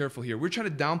be careful here. We're trying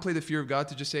to downplay the fear of God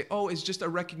to just say, oh, it's just a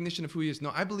recognition of who he is.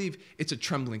 No, I believe it's a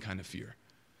trembling kind of fear.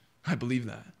 I believe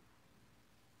that.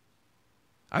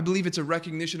 I believe it's a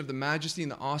recognition of the majesty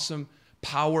and the awesome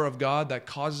power of God that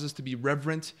causes us to be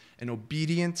reverent and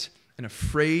obedient and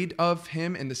afraid of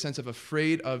him in the sense of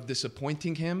afraid of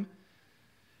disappointing him,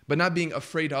 but not being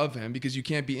afraid of him, because you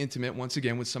can't be intimate, once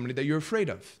again, with somebody that you're afraid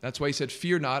of. That's why he said,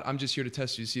 fear not, I'm just here to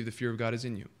test you to see if the fear of God is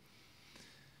in you.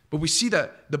 But we see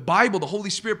that the Bible, the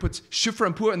Holy Spirit, puts Shifra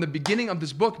and Puah in the beginning of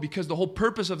this book because the whole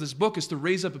purpose of this book is to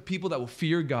raise up a people that will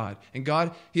fear God. And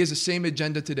God, he has the same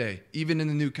agenda today, even in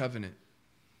the New Covenant.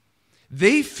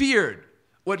 They feared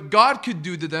what God could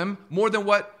do to them more than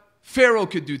what Pharaoh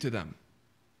could do to them.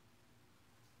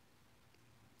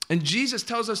 And Jesus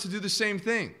tells us to do the same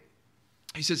thing.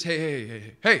 He says,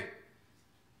 hey,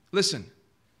 listen.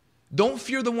 Don't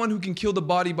fear the one who can kill the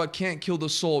body but can't kill the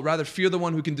soul. Rather, fear the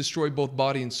one who can destroy both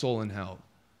body and soul in hell.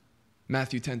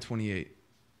 Matthew 10:28.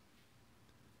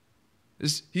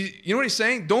 You know what he's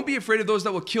saying? Don't be afraid of those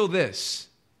that will kill this,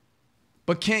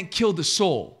 but can't kill the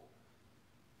soul.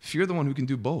 Fear the one who can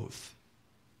do both.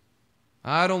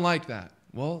 I don't like that.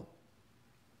 Well,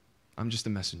 I'm just a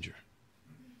messenger.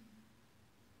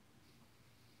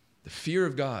 The fear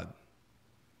of God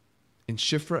in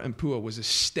Shifra and Puah was a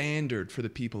standard for the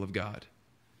people of God.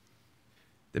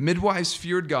 The midwives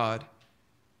feared God,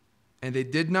 and they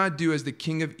did not do as the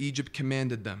king of Egypt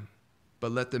commanded them,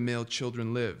 but let the male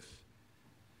children live.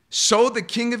 So the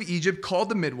king of Egypt called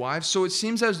the midwives. So it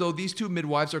seems as though these two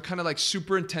midwives are kind of like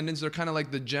superintendents. They're kind of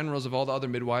like the generals of all the other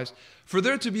midwives. For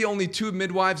there to be only two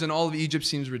midwives in all of Egypt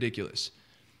seems ridiculous.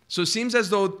 So it seems as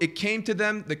though it came to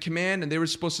them, the command, and they were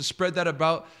supposed to spread that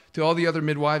about to all the other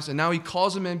midwives. And now he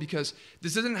calls them in because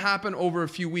this didn't happen over a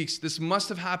few weeks. This must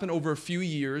have happened over a few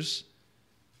years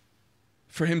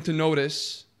for him to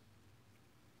notice.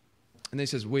 And then he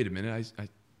says, wait a minute,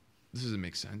 this doesn't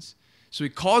make sense. So he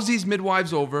calls these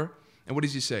midwives over, and what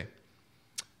does he say?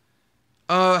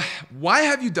 Why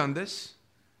have you done this?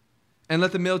 And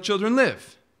let the male children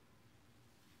live.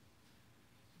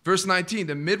 Verse 19,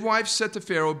 the midwife said to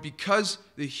Pharaoh, because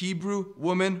the Hebrew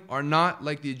women are not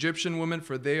like the Egyptian women,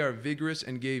 for they are vigorous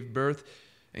and give birth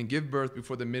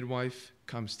before the midwife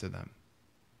comes to them.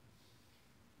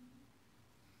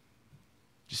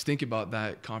 Just think about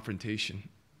that confrontation.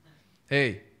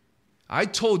 Hey, I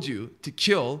told you to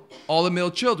kill all the male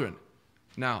children.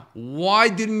 Now, why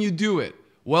didn't you do it?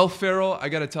 Well, Pharaoh, I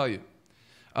got to tell you,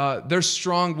 they're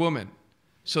strong women.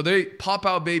 So they pop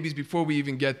out babies before we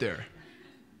even get there.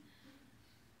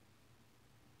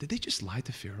 Did they just lie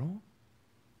to Pharaoh?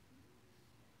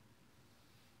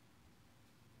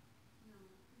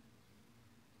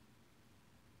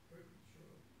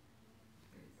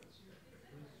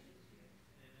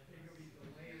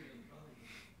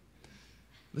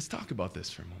 Let's talk about this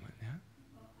for a moment,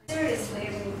 yeah? Seriously, I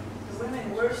mean, the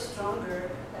women were stronger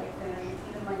back then.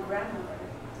 Even my grandmother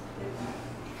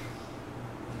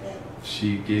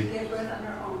She gave birth on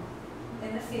her own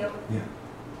in the field. Yeah.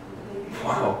 The baby.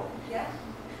 Wow. Yeah.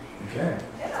 Okay.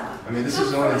 Yeah. I mean, this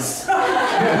is only.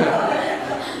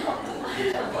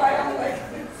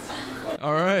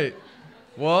 All right.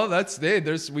 Well,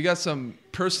 we got some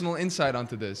personal insight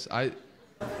onto this. It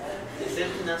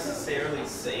didn't necessarily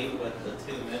say what the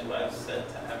two midwives said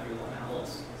to everyone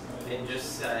else. They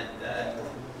just said that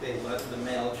they let the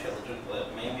male children live.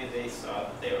 Maybe they saw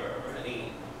that they were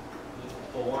already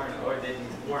born or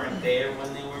weren't there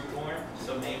when they were born.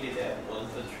 So maybe that was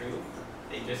the truth.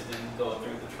 They just didn't go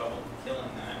through the trouble of killing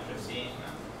them after seeing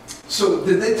them. So,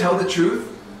 did they tell the truth?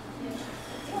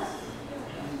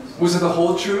 Was it the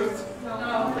whole truth?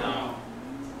 No.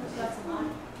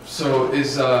 So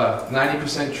is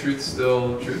 90% truth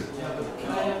still truth? Yeah, but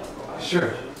can I have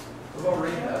Sure. What about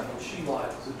Rahab? When she lied,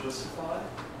 was it justified?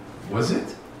 Was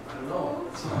it? I don't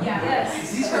know.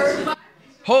 Yes.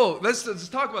 Let's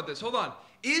talk about this. Hold on.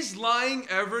 Is lying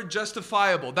ever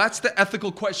justifiable? That's the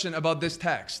ethical question about this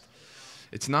text.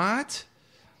 It's not?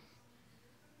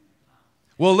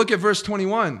 Well, look at verse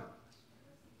 21.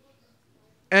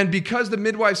 And because the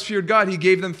midwives feared God, he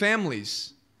gave them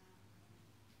families.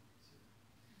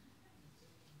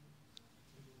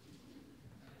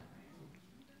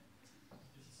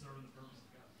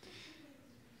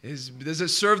 Does it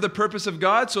serve the purpose of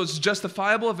God? So it's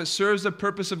justifiable if it serves the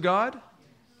purpose of God?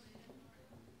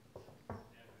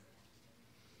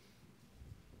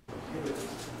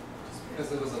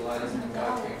 Because it was a lie doesn't mean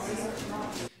God can't use it.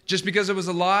 Just because it was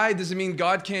a lie doesn't mean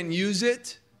God can't use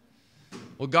it?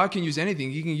 Well, God can use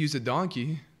anything. He can use a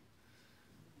donkey.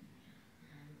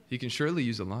 He can surely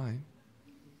use a lie.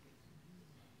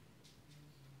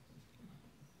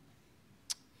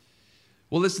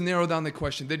 Well, let's narrow down the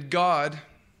question. Did God...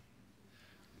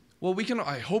 Well,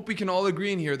 I hope we can all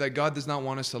agree in here that God does not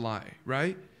want us to lie,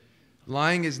 right?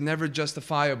 Lying is never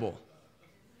justifiable.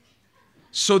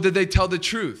 So did they tell the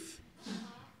truth?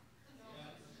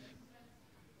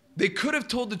 They could have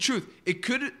told the truth. It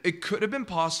could have been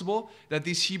possible that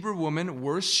these Hebrew women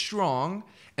were strong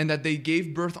and that they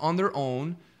gave birth on their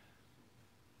own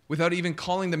without even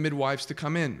calling the midwives to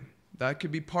come in. That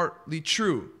could be partly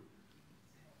true.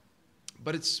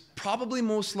 But it's probably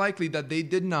most likely that they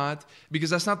did not,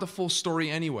 because that's not the full story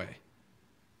anyway,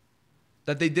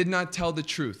 that they did not tell the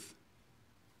truth.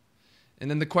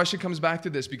 And then the question comes back to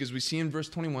this, because we see in verse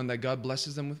 21 that God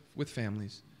blesses them with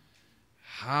families.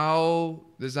 How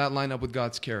does that line up with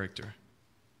God's character?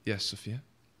 Yes, Sophia?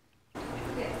 Yeah,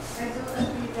 I don't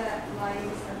agree that lying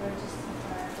is ever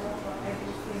justifiable, but I do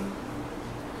think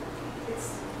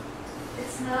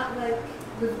it's not like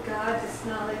with God, it's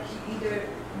not like you either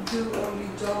do or you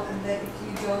don't, and then if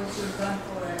you don't, you're done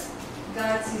for it.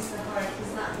 God sees the heart.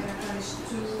 He's not going to punish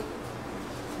two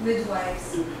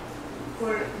midwives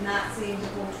for not saying the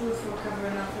whole truth, for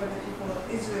covering up for the people of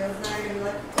Israel. It's not going to be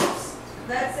like, oops,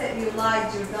 that's it, you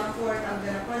lied, you're done for it, I'm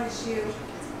going to punish you.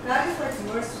 God is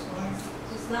like merciful.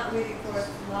 He's not waiting for us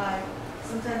to lie.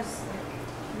 Sometimes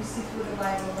we see through the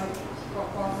Bible, like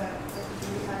Paul said, that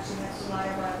we actually have to lie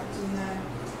about the two men.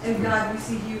 And God, we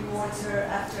see He rewards her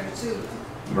after too.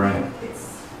 Right.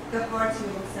 It's the heart He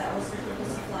looks at. What's the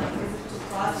purpose of lying? Is it to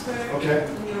prosper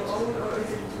in your own, or is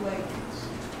it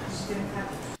to she didn't have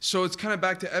to? So it's kind of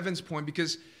back to Evan's point,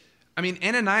 because, I mean,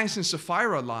 Ananias and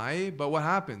Sapphira lie, but what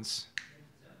happens?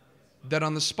 Dead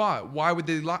on the spot. Why would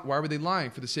they lie? Why were they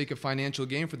lying? For the sake of financial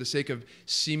gain? For the sake of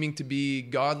seeming to be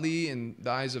godly in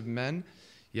the eyes of men?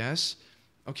 Yes.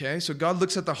 Okay, so God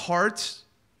looks at the heart.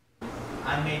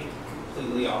 I may be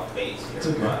completely off base here, It's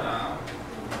okay. but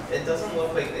it doesn't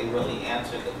look like they really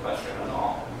answered the question at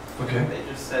all. Okay. They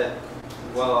just said,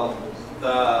 well,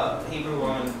 the Hebrew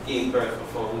woman gave birth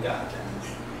before we got there.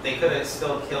 They could have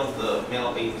still killed the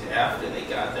male babies after they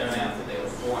got there and after they were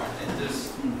born. It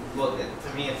just,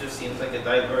 to me, it just seems like a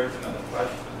diversion of the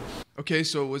question. Okay,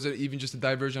 so was it even just a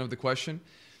diversion of the question?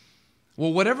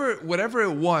 Well, whatever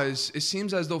it was, it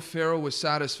seems as though Pharaoh was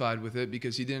satisfied with it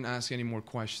because he didn't ask any more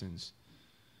questions.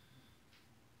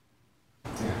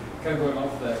 Kind of going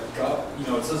off of that, God,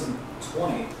 it says in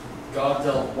 20, God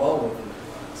dealt well with the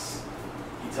Israelites.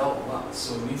 He dealt well,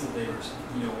 so it means that they were,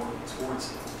 working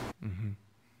towards Him. Mm-hmm.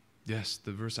 Yes,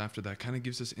 the verse after that kind of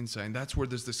gives us insight, and that's where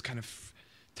there's this kind of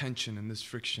tension and this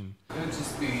friction. It could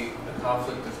just be a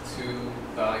conflict of two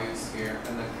values here,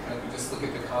 and then we just look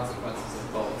at the consequences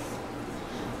of both.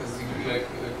 Because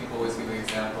people always give the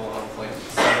example of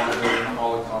someone during the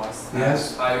Holocaust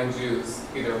hiding Jews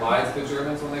either lie to the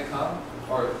Germans when they come,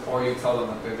 or you tell them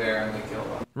that they're there and they kill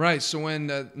them. Right, so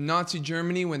when Nazi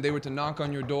Germany, when they were to knock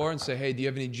on your door and say, hey, do you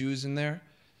have any Jews in there?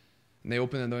 And they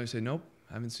open the door and say, nope,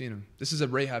 I haven't seen them. This is a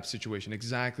Rahab situation,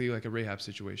 exactly like a Rahab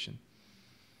situation.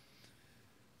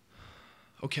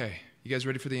 Okay, you guys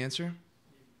ready for the answer?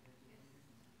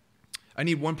 I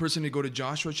need one person to go to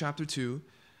Joshua chapter 2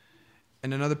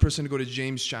 and another person to go to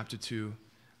James chapter 2.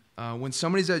 When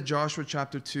somebody's at Joshua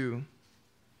chapter 2,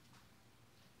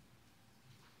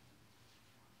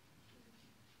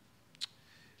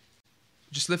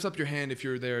 just lift up your hand if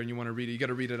you're there and you want to read it. You got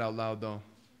to read it out loud, though.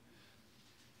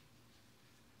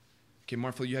 Okay,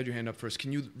 Marfel, you had your hand up first.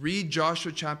 Can you read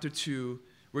Joshua chapter 2?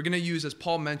 We're going to use, as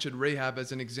Paul mentioned, Rahab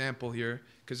as an example here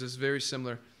because it's very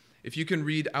similar. If you can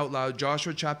read out loud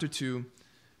Joshua chapter 2,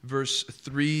 verse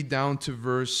 3 down to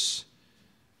verse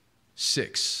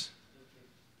 6.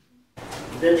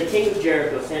 Then the king of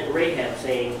Jericho sent Rahab,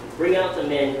 saying, bring out the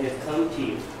men who have come to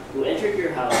you, who entered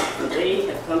your house, for they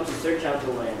have come to search out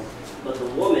the land. But the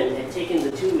woman had taken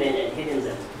the two men and hidden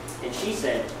them. And she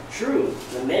said, true,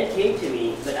 the men came to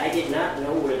me, but I did not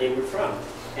know where they were from.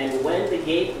 And when the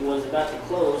gate was about to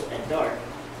close at dark,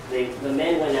 the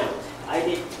men went out.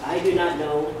 I do not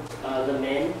know the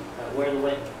men where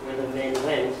the men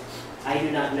went. I do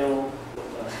not know.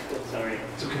 Sorry.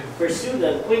 It's okay. Pursue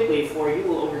them quickly, for you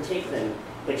will overtake them.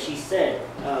 But she said,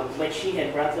 but she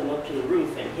had brought them up to the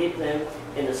roof and hid them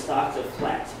in the stalks of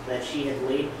flax that she had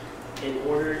laid in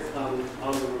order on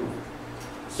the roof.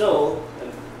 So.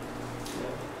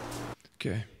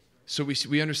 Okay, so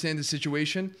we understand the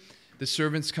situation. The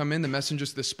servants come in, the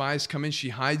messengers, the spies come in. She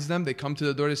hides them. They come to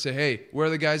the door to say, hey, where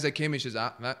are the guys that came in? She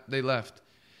says, they left.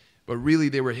 But really,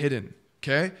 they were hidden.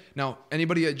 Okay? Now,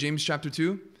 anybody at James chapter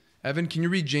 2? Evan, can you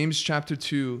read James chapter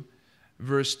 2,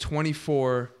 verse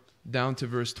 24 down to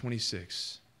verse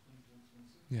 26?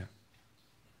 Yeah.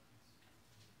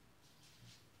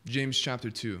 James chapter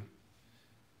 2.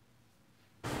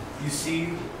 You see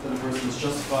that a person is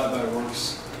justified by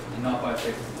works and not by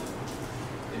faith.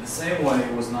 In the same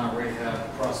way was not Rahab,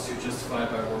 the prostitute, justified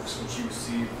by works when she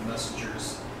received the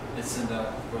messengers and sent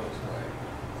out her brother's way.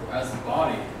 For as the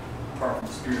body apart from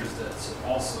the Spirit is dead. So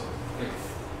also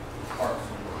faith apart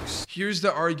from works. Here's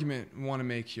the argument we want to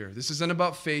make here. This isn't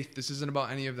about faith. This isn't about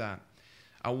any of that.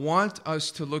 I want us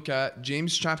to look at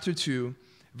James chapter 2,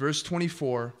 verse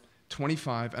 24,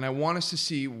 25, and I want us to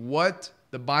see what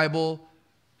the Bible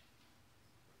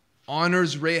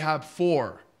honors Rahab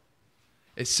for.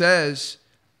 It says,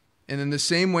 and in the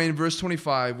same way in verse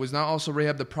 25, was not also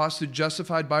Rahab the prostitute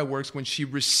justified by works when she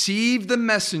received the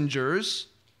messengers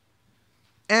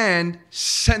and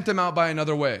sent them out by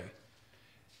another way?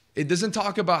 It doesn't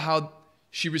talk about how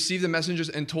she received the messengers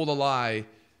and told a lie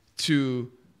to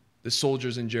the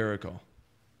soldiers in Jericho.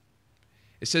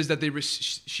 It says that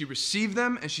she received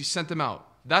them and she sent them out.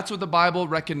 That's what the Bible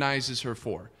recognizes her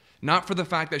for. Not for the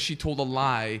fact that she told a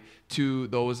lie to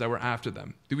those that were after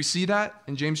them. Do we see that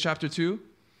in James chapter 2?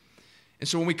 And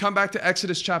so when we come back to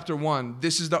Exodus chapter 1,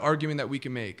 this is the argument that we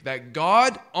can make. That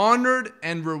God honored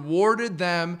and rewarded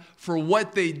them for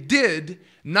what they did,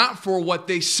 not for what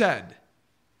they said.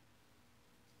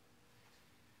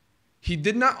 He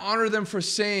did not honor them for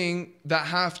saying that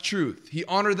half-truth. He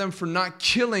honored them for not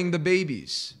killing the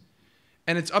babies.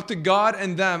 And it's up to God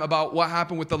and them about what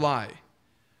happened with the lie.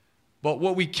 But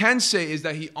what we can say is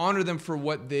that he honored them for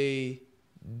what they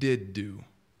did do,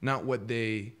 not what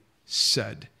they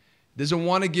said. It doesn't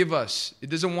want to give us,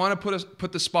 it doesn't want to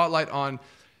put the spotlight on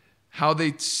how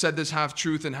they said this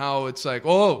half-truth and how it's like,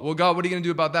 oh, well, God, what are you going to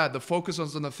do about that? The focus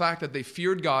was on the fact that they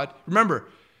feared God. Remember,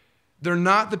 they're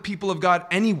not the people of God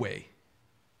anyway.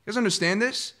 You guys understand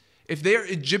this? If they are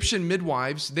Egyptian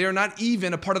midwives, they are not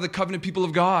even a part of the covenant people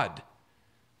of God.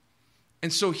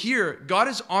 And so here, God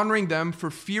is honoring them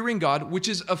for fearing God, which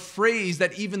is a phrase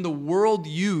that even the world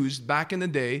used back in the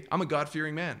day. I'm a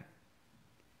God-fearing man.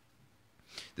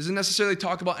 Doesn't necessarily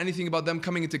talk about anything about them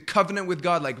coming into covenant with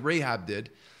God like Rahab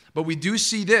did. But we do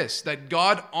see this, that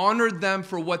God honored them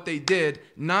for what they did,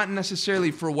 not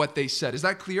necessarily for what they said. Is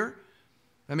that clear?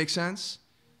 That makes sense?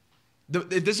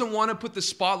 It doesn't want to put the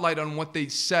spotlight on what they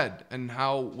said and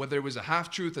how, whether it was a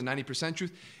half-truth, a 90%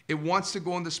 truth. It wants to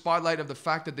go in the spotlight of the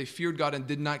fact that they feared God and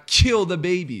did not kill the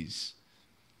babies.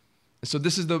 So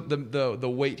this is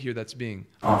the weight here that's being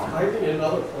offered. I think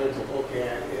another point to look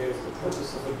at is the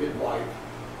purpose of a midwife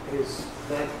is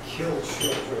not to kill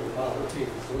children while they're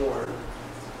being born,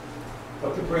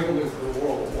 but to bring them into the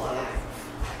world alive,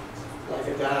 like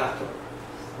a doctor.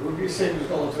 It would be the same as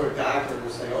going to a doctor and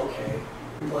say, okay,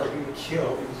 we want you to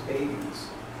kill these babies.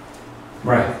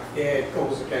 Right. It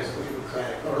goes against the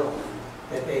Hippocratic Oath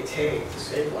that they take to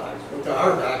save lives. But there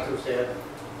are doctors that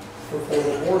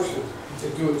perform abortions to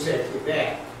do exactly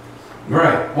that.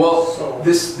 Right. Well, so,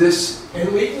 this and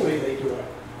legally they do it.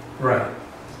 Right.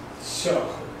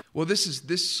 So. Well, this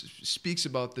speaks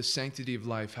about the sanctity of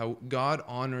life, how God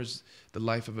honors the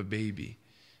life of a baby.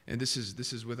 And this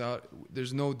is without,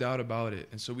 there's no doubt about it.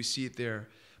 And so we see it there.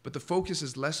 But the focus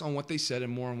is less on what they said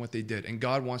and more on what they did. And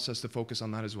God wants us to focus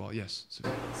on that as well. Yes? So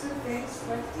thanks.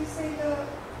 Why did you say the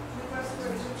midwives were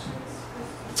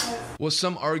Egyptians? Well,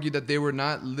 some argue that they were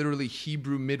not literally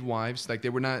Hebrew midwives, like they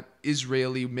were not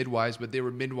Israeli midwives, but they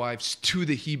were midwives to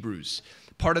the Hebrews.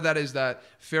 Part of that is that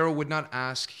Pharaoh would not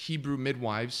ask Hebrew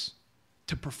midwives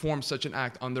to perform such an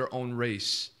act on their own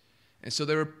race. And so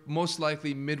they were most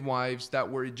likely midwives that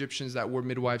were Egyptians that were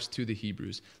midwives to the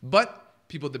Hebrews. But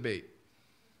people debate.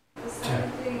 The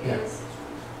second thing is,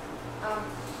 I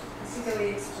see the way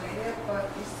you explain it, but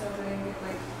you're still doing it,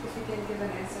 like, if you can give an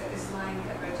answer, is lying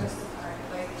ever justified?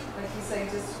 Like you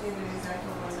said, just give an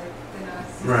example where, like, the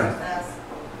Nazis Right. asked,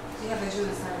 you have a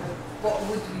genocide, like, what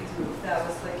would we do if that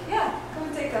was like, yeah, come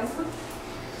and take them?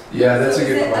 Yeah, that's a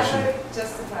good Is question. it ever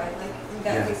justified? Like, in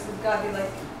that case, would God be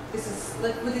like, this is,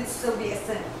 like, would it still be a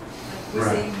sin? Like, we're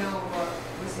saying no, or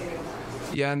we're saying no.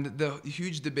 Yeah, and the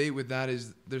huge debate with that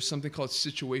is there's something called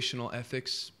situational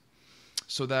ethics.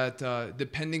 So that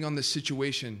depending on the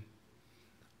situation,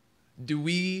 do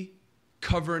we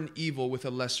cover an evil with a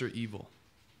lesser evil?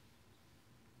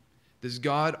 Does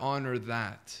God honor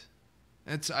that?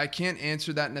 I can't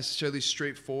answer that necessarily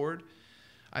straightforward.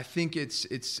 I think it's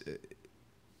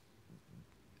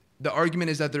the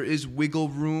argument is that there is wiggle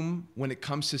room when it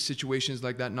comes to situations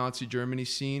like that Nazi Germany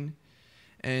scene.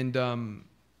 And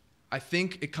I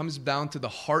think it comes down to the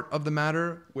heart of the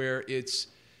matter, where it's,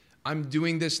 I'm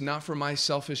doing this not for my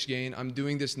selfish gain. I'm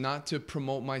doing this not to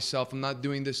promote myself. I'm not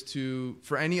doing this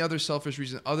for any other selfish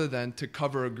reason other than to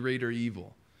cover a greater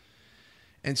evil.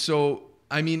 And so,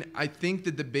 I mean, I think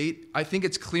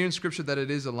it's clear in Scripture that it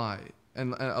is a lie,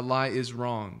 and a lie is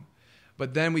wrong.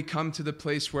 But then we come to the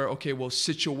place where, okay, well,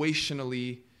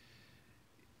 situationally,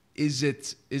 is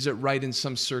it right in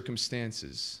some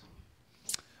circumstances?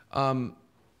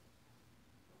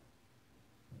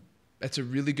 That's a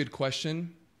really good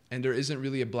question, and there isn't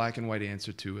really a black and white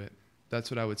answer to it. That's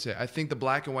what I would say. I think the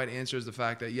black and white answer is the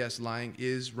fact that, yes, lying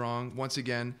is wrong, once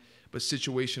again, but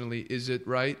situationally, is it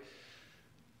right?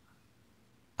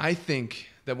 I think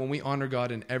that when we honor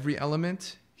God in every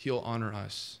element, he'll honor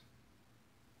us.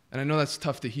 And I know that's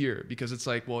tough to hear, because it's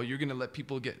like, well, you're going to let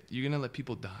people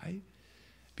die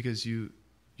because you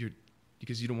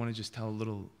don't want to just tell a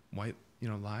little white,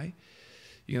 lie.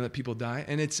 You're going to let people die.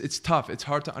 And it's tough. It's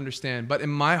hard to understand. But in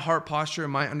my heart posture,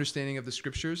 in my understanding of the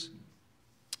scriptures,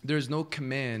 there's no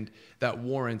command that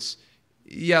warrants,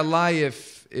 lie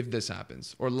if this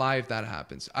happens, or lie if that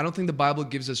happens. I don't think the Bible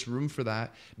gives us room for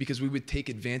that, because we would take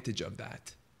advantage of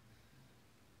that.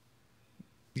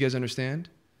 You guys understand?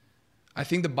 I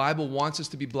think the Bible wants us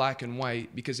to be black and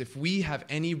white, because if we have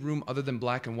any room other than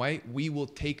black and white, we will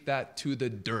take that to the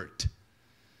dirt.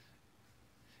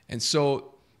 And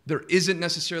so there isn't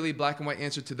necessarily a black and white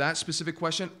answer to that specific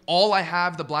question. All I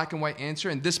have the black and white answer,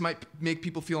 and this might make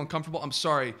people feel uncomfortable. I'm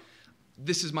sorry.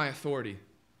 This is my authority.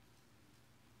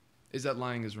 Is that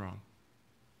lying is wrong.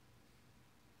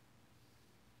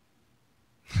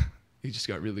 You just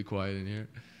got really quiet in here.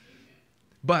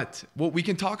 But we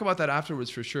can talk about that afterwards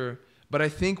for sure. But I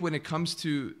think when it comes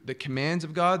to the commands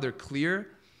of God, they're clear.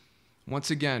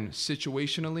 Once again,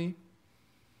 situationally,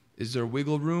 is there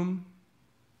wiggle room?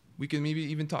 We can maybe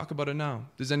even talk about it now.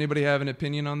 Does anybody have an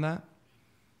opinion on that?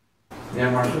 Yeah,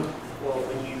 Marshall? Well,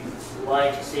 when you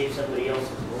lie to save somebody else's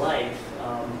life,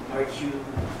 aren't you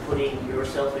putting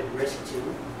yourself at risk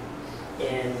too?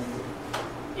 And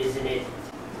is it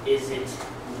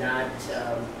not,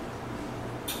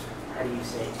 how do you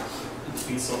say? It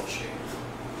defeats selfish gain.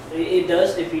 It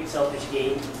does defeat selfish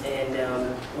gain, and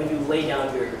when you lay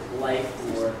down your life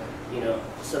for,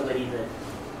 somebody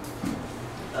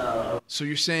that. So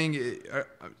you're saying,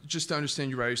 just to understand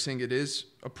you right, you're saying it is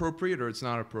appropriate or it's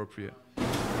not appropriate?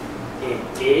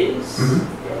 It is.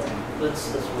 Mm-hmm. Yeah,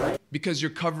 that's right. Because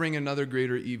you're covering another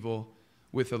greater evil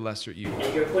with a lesser evil.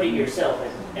 And you're putting yourself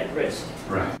at risk.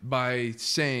 Right. By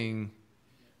saying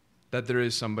that there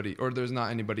is somebody, or there's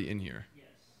not anybody in here. Yes.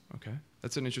 Okay.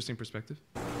 That's an interesting perspective.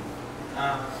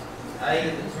 I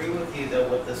agree with you that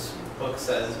what this book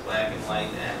says is black and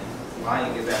white, and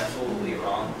lying is absolutely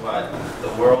wrong, but the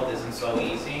world isn't so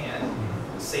easy,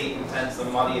 and Satan tends to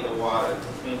muddy the water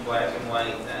between black and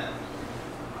white, and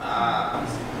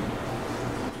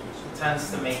tends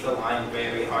to make the line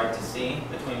very hard to see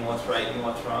between what's right and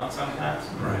what's wrong sometimes.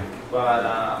 Right. But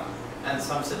and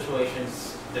some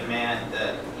situations demand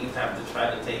that you have to try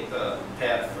to take the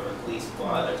path for least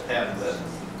blood, or path that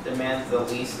demands the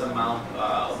least amount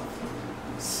of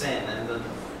sin,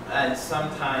 and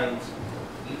sometimes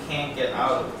you can't get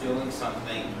out of doing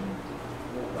something.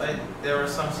 There are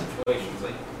some situations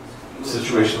like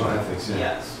situational ethics, yeah.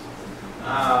 Yes,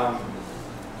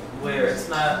 where it's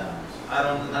not. I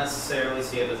don't necessarily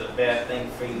see it as a bad thing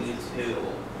for you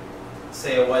to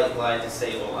say a white lie to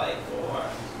save a life, or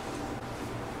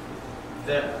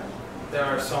there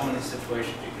are so many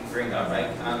situations you can bring up. I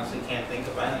honestly can't think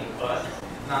of any, but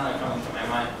none are coming to my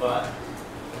mind. But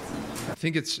I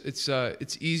think it's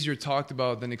easier talked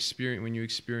about than when you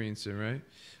experience it, right?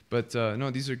 But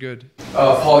no, these are good.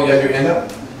 Paul, you had your hand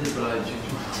up? I did, but I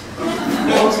changed my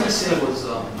mind. What I was going to say was,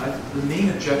 the main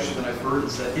objection that I've heard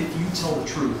is that if you tell the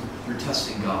truth, you're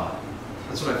testing God.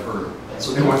 That's what I've heard.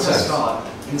 So In don't what test sense? God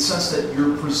in the sense that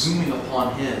you're presuming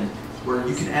upon Him, where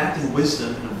you can act in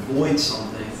wisdom and avoid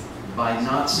something by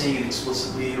not saying it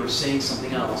explicitly or saying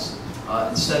something else.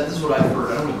 Instead, this is what I've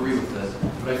heard. I don't agree with it,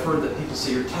 but I've heard that people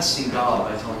say you're testing God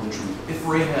by telling the truth. If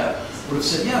Rahab would have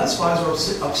said, "Yeah, the spies are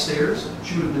upstairs,"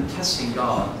 she would have been testing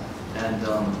God, and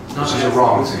not. Which is a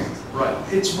wrong thing.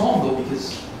 Right. It's wrong though,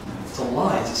 because it's a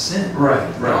lie. It's a sin.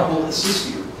 Right. God will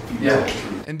assist you if you tell the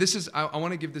truth. And this is, I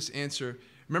want to give this answer.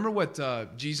 Remember what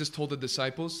Jesus told the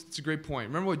disciples? It's a great point.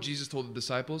 Remember what Jesus told the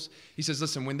disciples? He says,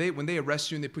 listen, when they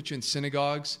arrest you and they put you in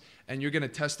synagogues and you're going to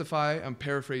testify, I'm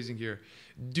paraphrasing here,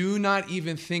 do not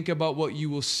even think about what you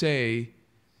will say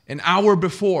an hour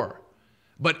before.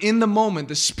 But in the moment,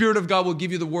 the Spirit of God will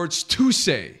give you the words to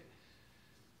say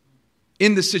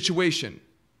in the situation.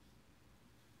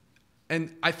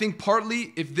 And I think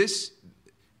partly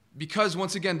because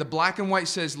once again, the black and white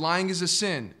says lying is a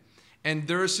sin, and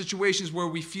there are situations where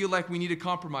we feel like we need to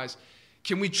compromise.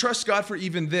 Can we trust God for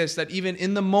even this, that even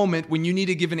in the moment when you need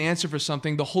to give an answer for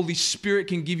something, the Holy Spirit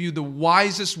can give you the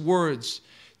wisest words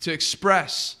to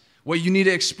express what you need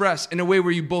to express in a way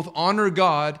where you both honor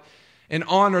God and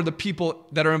honor the people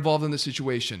that are involved in the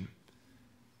situation?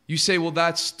 You say, well,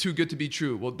 that's too good to be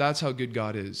true. Well, that's how good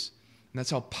God is. And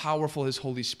that's how powerful his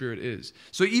Holy Spirit is.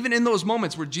 So even in those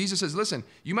moments where Jesus says, listen,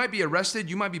 you might be arrested,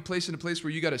 you might be placed in a place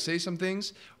where you got to say some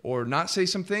things or not say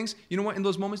some things. You know what? In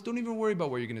those moments, don't even worry about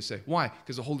what you're going to say. Why?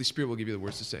 Because the Holy Spirit will give you the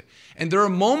words to say. And there are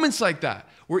moments like that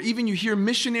where even you hear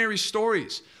missionary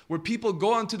stories where people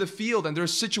go onto the field and there are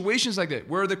situations like that.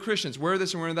 Where are the Christians? Where are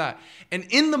this and where are that? And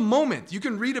in the moment, you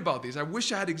can read about these. I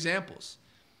wish I had examples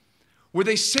where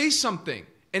they say something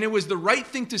and it was the right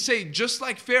thing to say, just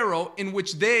like Pharaoh, in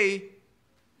which they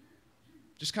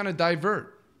just kind of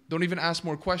divert. Don't even ask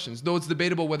more questions, though it's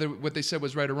debatable whether what they said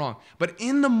was right or wrong. But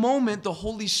in the moment, the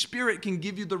Holy Spirit can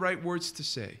give you the right words to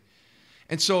say.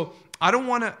 And so I don't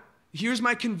want to, here's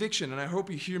my conviction, and I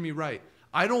hope you hear me right.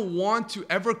 I don't want to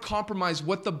ever compromise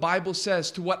what the Bible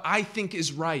says to what I think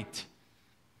is right.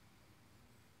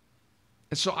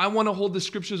 And so I want to hold the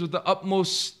scriptures with the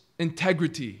utmost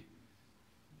integrity.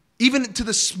 Even to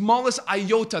the smallest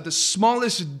iota, the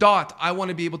smallest dot, I want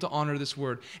to be able to honor this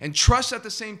word. And trust at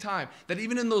the same time that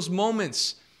even in those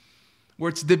moments where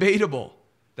it's debatable,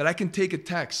 that I can take a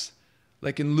text,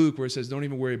 like in Luke where it says, don't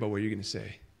even worry about what you're going to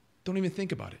say. Don't even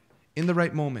think about it. In the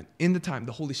right moment, in the time,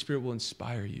 the Holy Spirit will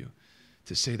inspire you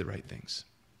to say the right things.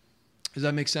 Does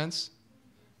that make sense?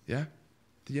 Yeah?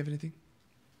 Did you have anything?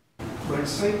 When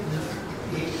Satan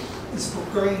is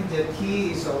proclaimed that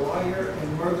he is a liar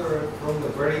and murderer from the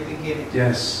very beginning.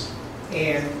 Yes.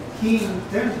 And he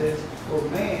intended for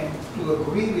man to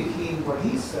agree with him what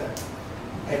he said.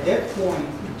 At that point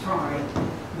in time,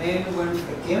 man went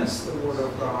against the word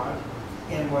of God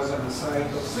and was on the side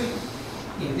of Satan.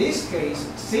 In this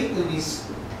case, Satan is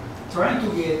trying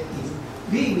to get,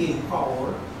 being in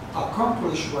power,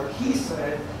 accomplish what he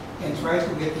said and try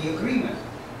to get the agreement.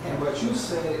 And what you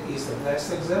said is the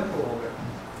best example of it.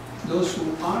 Those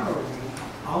who honor me,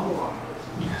 I will honor.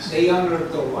 Yes. They honor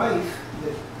the life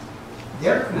that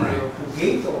their Creator who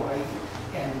gave the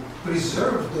life and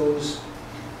preserve those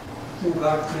who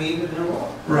God created and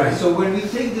all. Right. So when we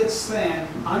take that stand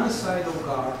on the side of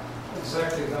God,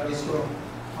 exactly, God is going to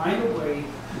find a way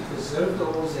to preserve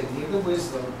those and give the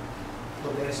wisdom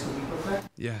for theirs to be perfect.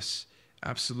 Yes,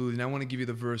 absolutely. And I want to give you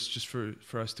the verse just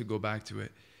for us to go back to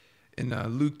it. In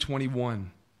Luke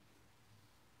 21,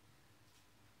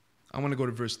 I want to go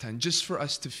to verse 10, just for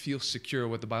us to feel secure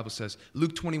what the Bible says.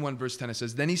 Luke 21, verse 10, it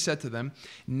says, Then he said to them,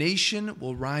 Nation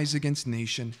will rise against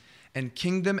nation, and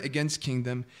kingdom against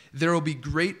kingdom. There will be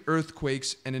great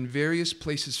earthquakes, and in various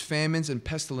places famines and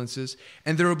pestilences,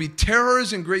 and there will be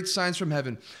terrors and great signs from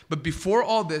heaven. But before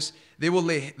all this, they will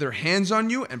lay their hands on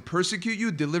you and persecute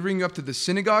you, delivering you up to the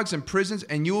synagogues and prisons,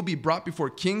 and you will be brought before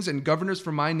kings and governors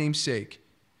for my name's sake.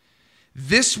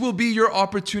 This will be your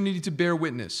opportunity to bear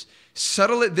witness.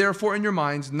 Settle it therefore in your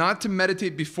minds, not to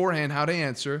meditate beforehand how to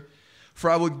answer. For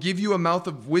I will give you a mouth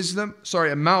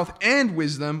and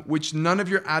wisdom, which none of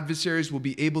your adversaries will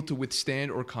be able to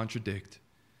withstand or contradict.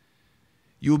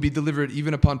 You will be delivered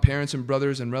even upon parents and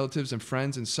brothers and relatives and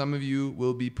friends, and some of you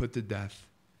will be put to death.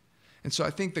 And so I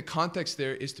think the context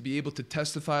there is to be able to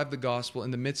testify of the gospel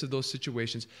in the midst of those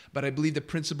situations. But I believe the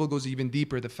principle goes even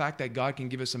deeper. The fact that God can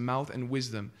give us a mouth and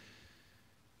wisdom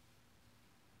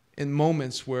in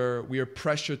moments where we are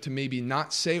pressured to maybe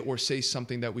not say or say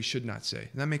something that we should not say.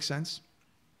 Does that make sense?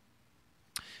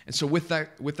 And so with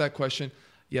that question,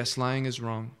 yes, lying is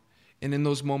wrong. And in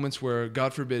those moments where,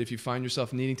 God forbid, if you find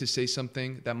yourself needing to say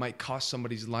something that might cost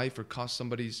somebody's life or cost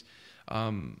somebody's,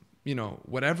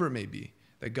 whatever it may be,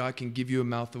 that God can give you a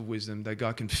mouth of wisdom, that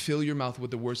God can fill your mouth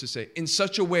with the words to say in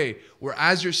such a way where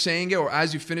as you're saying it or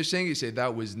as you finish saying it, you say,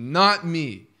 that was not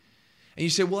me. And you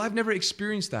say, well, I've never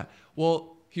experienced that.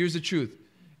 Well, here's the truth.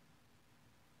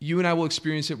 You and I will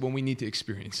experience it when we need to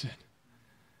experience it.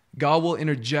 God will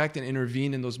interject and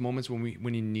intervene in those moments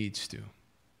when he needs to.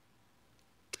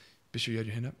 Bishop, you had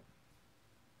your hand up?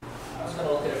 I was going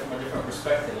to look at it from a different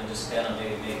perspective and just kind of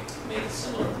maybe make a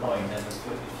similar point. And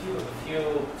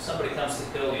if somebody comes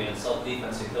to kill you in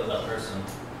self-defense, you kill that person,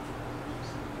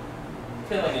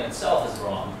 killing in itself is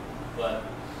wrong. But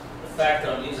the fact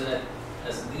that I'm using it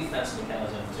as a defense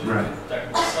mechanism to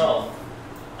protect myself,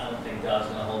 I don't think God's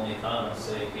going to hold me accountable and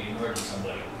say, okay, you murdered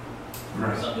somebody.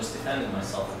 Because I'm just defending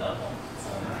myself at that point.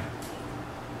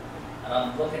 And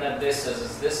I'm looking at this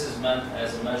as this is meant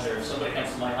as a measure. If somebody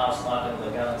comes to my house knocking with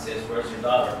a gun and says, where's your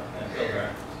daughter? I'm going to kill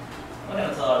her. I'm going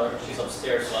to tell her she's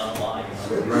upstairs, so I don't lie. I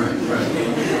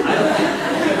don't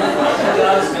think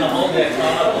God is going to hold me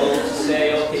accountable to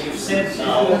say, okay, you've sinned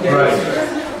now.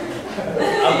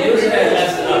 I'm using it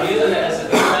as a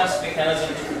defense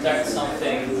mechanism to protect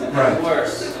something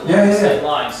worse along the same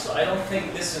lines. So I don't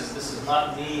think this is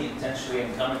not me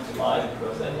intentionally coming to lie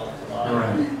because I want to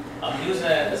lie. I'm using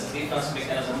it as a defense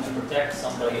mechanism to protect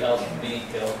somebody else from being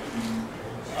killed.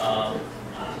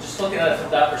 Just looking at it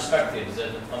from that perspective, is that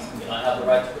I have the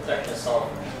right to protect myself.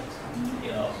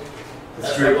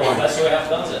 That's the way I have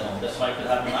guns at home. That's why I could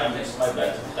have knives next to my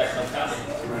bed to protect my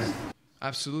family. Right.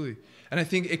 Absolutely. And I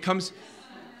think it comes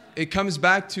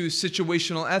back to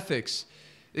situational ethics.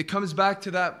 It comes back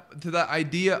to that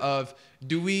idea of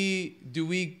do we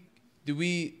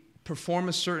perform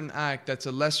a certain act that's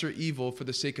a lesser evil for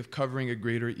the sake of covering a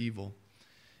greater evil?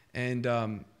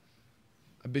 And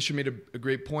Bishop made a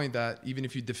great point that even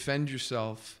if you defend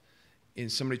yourself in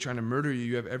somebody trying to murder you,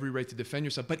 you have every right to defend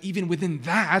yourself. But even within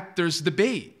that, there's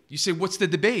debate. You say, what's the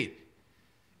debate?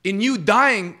 In you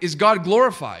dying, is God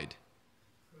glorified?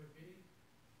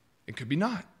 It could be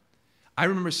not. I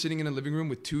remember sitting in a living room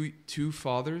with two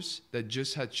fathers that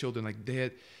just had children. Like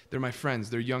they're my friends,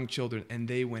 they're young children, and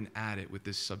they went at it with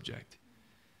this subject.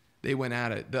 They went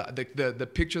at it. The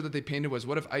picture that they painted was,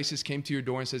 what if ISIS came to your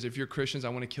door and says, if you're Christians, I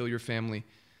want to kill your family?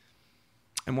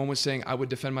 And one was saying, I would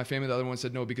defend my family. The other one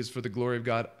said, no, because for the glory of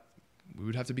God, we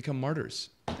would have to become martyrs.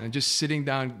 And just sitting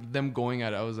down, them going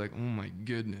at it, I was like, oh my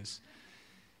goodness.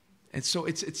 And so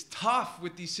it's tough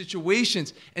with these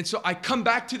situations. And so I come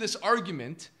back to this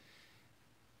argument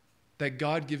that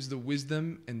God gives the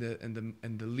wisdom and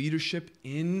the leadership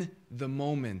in the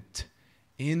moment.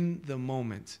 In the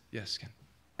moment. Yes, Ken.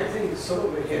 I think some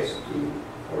of it has to do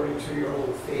according to your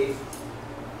own faith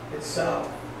itself.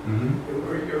 And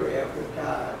where you're at with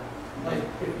God. Like,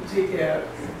 if you take that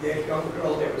young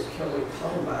girl that was killed in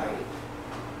Columbine,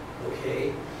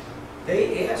 okay,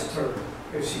 they asked her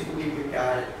if she believed in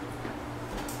God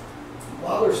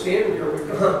while they're standing there with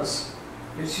guns,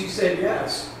 and she said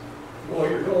yes. Well,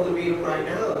 you're going to meet him right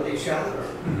now, and they shot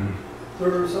her.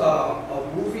 There's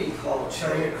a movie called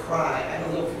China Cry. I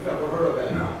don't know if you've ever heard of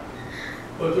it. No.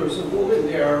 But there's a woman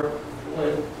there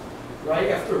when, right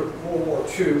after World War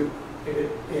II,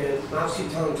 and Mao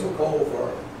Zedong took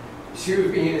over. She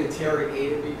was being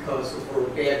interrogated because of her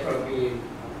background being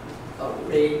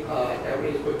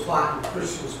taught in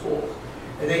Christian schools.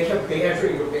 And they kept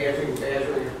badgering her,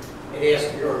 and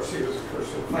asking her if she was a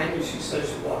Christian. Finally, she said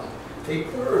she was. They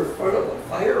put her in front of a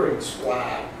firing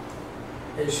squad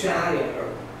and shot at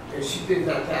her, and she did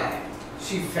not die.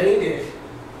 She fainted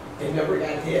and never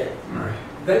got hit. Right.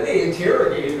 Then they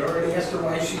interrogated her and asked her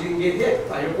why she didn't get hit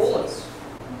by the bullets.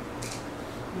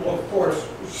 Well, of course,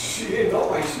 she didn't know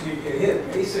why she didn't get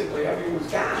hit, basically. I mean, it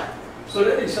was God. So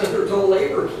then they sent her to a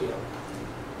labor camp.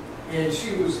 And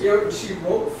she was there, and she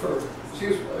wrote for, she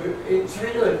was, in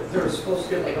China, they're supposed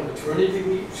to get like a maternity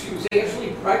leave. She was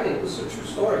actually pregnant. This is a true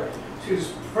story. She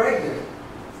was pregnant.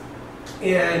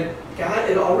 And God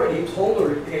had already told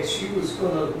her that she was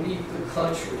going to leave the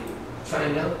country,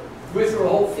 China, with her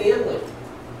whole family.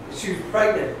 She was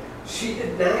pregnant. She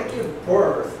did not give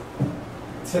birth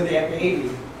to that baby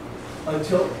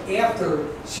until after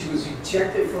she was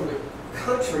ejected from the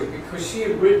country because she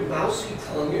had written Mao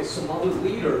Zedong and some other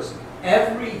leaders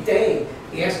every day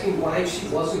asking why she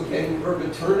wasn't getting her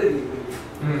maternity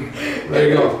leave. There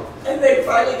you go. And they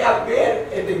finally got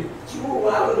mad and they threw her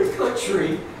out of the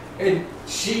country, and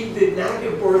she did not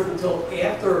give birth until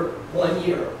after 1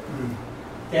 year.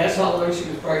 That's how long she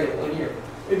was pregnant, 1 year.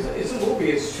 It's a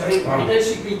movie, it's China. And then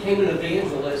she became an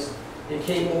evangelist and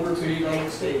came over to the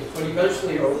United States. But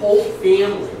eventually her whole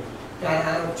family got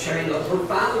out of China. Her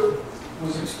father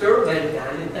was experimented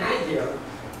on and died there.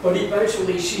 But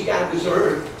eventually she got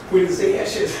deserted with his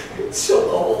ashes. So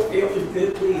the whole family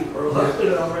did leave. Her husband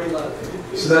had already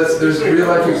left. So there's real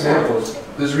life examples.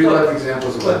 There's real life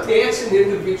examples of But that. that's an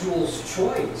individual's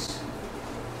choice.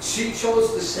 She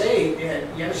chose to say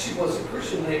that, yes, she was a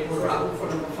Christian. They put her out in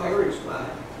front of a firing squad.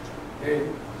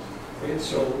 And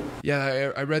so...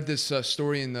 Yeah, I read this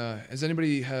story in the... Has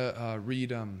anybody ever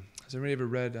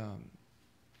read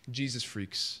Jesus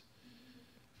Freaks?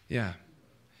 Yeah.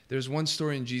 There's one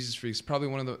story in Jesus Freaks, probably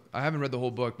one of the... I haven't read the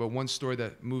whole book, but one story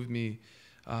that moved me,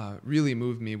 really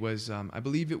moved me, was, I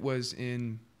believe it was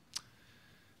in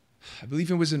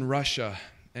Russia.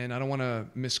 And I don't want to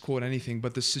misquote anything,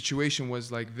 but the situation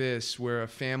was like this, where a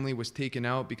family was taken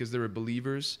out because they were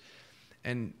believers.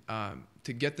 And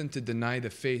to get them to deny the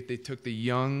faith, they took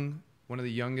one of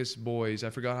the youngest boys, I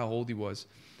forgot how old he was.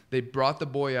 They brought the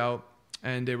boy out,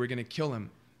 and they were going to kill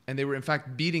him. And they were, in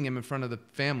fact, beating him in front of the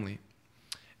family.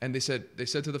 And they said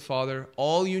to the father,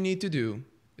 all you need to do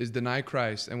is deny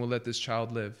Christ, and we'll let this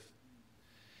child live.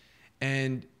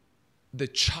 And the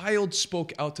child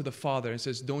spoke out to the father and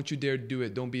says, don't you dare do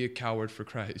it. Don't be a coward for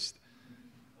Christ.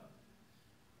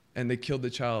 And they killed the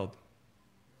child.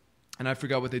 And I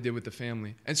forgot what they did with the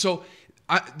family. And so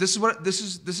this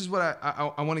is what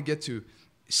I want to get to.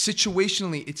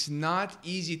 Situationally, it's not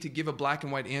easy to give a black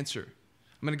and white answer.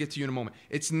 I'm going to get to you in a moment.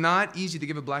 It's not easy to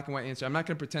give a black and white answer. I'm not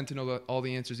going to pretend to know all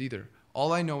the answers either.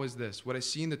 All I know is this. What I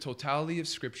see in the totality of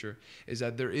Scripture is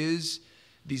that there is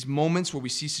these moments where we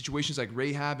see situations like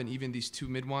Rahab and even these two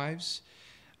midwives.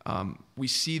 We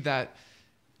see that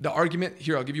the argument,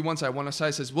 here, I'll give you one side. One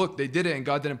side says, look, they did it and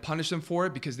God didn't punish them for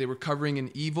it because they were covering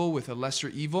an evil with a lesser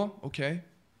evil. Okay.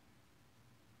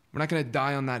 We're not going to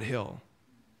die on that hill.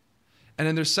 And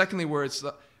then there's secondly where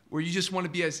you just want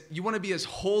to be as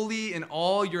holy in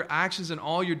all your actions and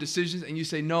all your decisions, and you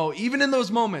say, no, even in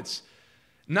those moments,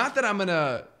 not that I'm going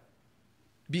to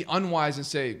be unwise and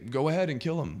say, go ahead and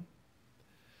kill him.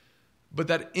 But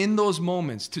that in those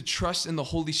moments, to trust in the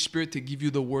Holy Spirit to give you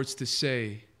the words to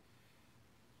say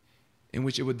in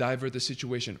which it would divert the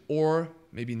situation, or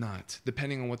maybe not,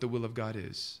 depending on what the will of God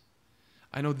is.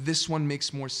 I know this one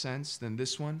makes more sense than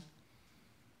this one.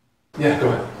 Yeah, go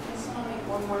ahead. I just want to make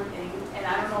one more thing, and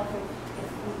I don't know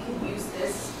if we can use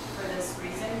this for this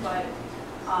reason, but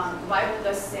the Bible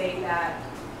does say that,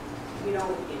 you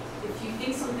know, if you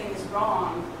think something is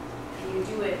wrong and you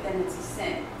do it, then it's a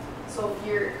sin. So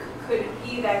could it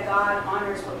be that God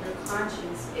honors what your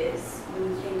conscience is when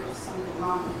you think of something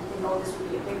wrong? You know this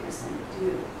would be a bigger sin to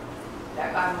do,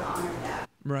 that God would honor that.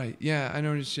 Right, yeah, I know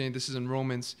what you're saying. This is in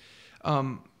Romans.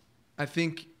 I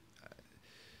think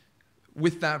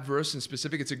with that verse in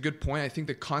specific, it's a good point. I think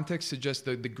the context suggests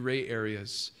the gray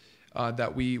areas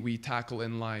that we tackle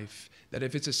in life. That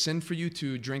if it's a sin for you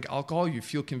to drink alcohol, you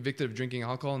feel convicted of drinking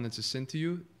alcohol and it's a sin to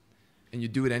you, and you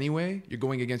do it anyway, you're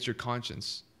going against your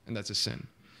conscience, and that's a sin.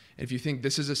 And if you think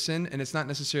this is a sin and it's not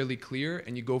necessarily clear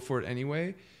and you go for it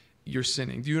anyway, you're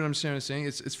sinning. Do you know what I'm saying?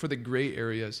 It's for the gray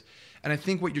areas. And I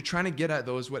think what you're trying to get at,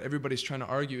 though, is what everybody's trying to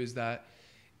argue, is that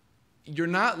you're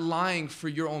not lying for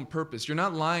your own purpose. You're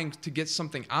not lying to get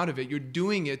something out of it. You're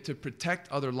doing it to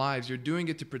protect other lives. You're doing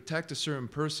it to protect a certain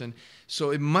person.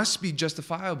 So it must be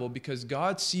justifiable because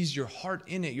God sees your heart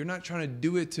in it. You're not trying to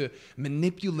do it to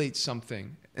manipulate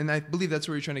something. And I believe that's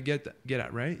what you're trying to get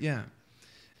at, right? Yeah.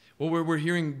 Well, we're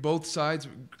hearing both sides,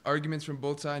 arguments from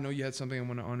both sides. I know you had something. I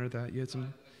want to honor that. You had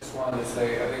something? I just wanted to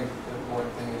say, I think the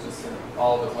important thing is just in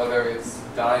all of it, whether it's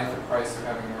dying for Christ or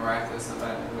having a miraculous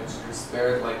event in which you're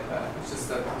spared like that, it's just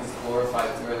that He's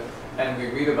glorified through it. And we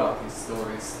read about these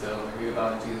stories still. We read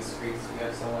about in Jesus Christ. We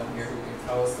have someone here who can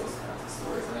tell us those kinds of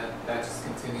stories, and that just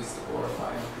continues to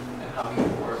glorify Him and how He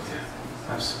works.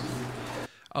 Yeah, absolutely.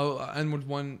 I'll end with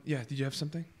one. Yeah, did you have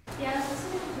something? Yeah, I was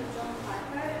listening to John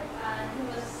Piper, and he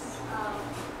was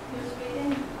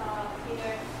reading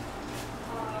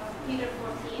Peter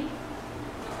 14.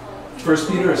 First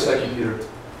Peter or Second Peter?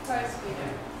 First Peter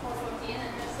 4:14,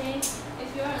 and they're saying,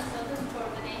 if you are insulted for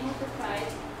the name of the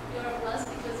Christ, you are blessed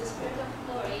because the Spirit of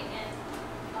glory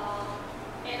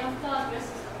and of God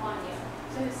rests upon you.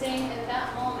 So he's saying in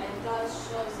that moment, God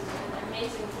shows you an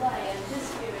amazing play, and His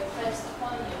Spirit rests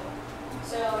upon you.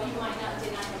 So you might not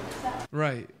deny Him this out.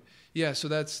 Right. Yeah. So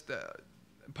that's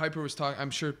Piper was talking.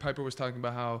 I'm sure Piper was talking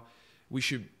about how we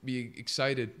should be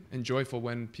excited and joyful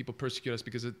when people persecute us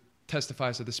because it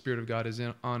testifies that the Spirit of God is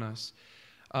on us.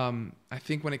 I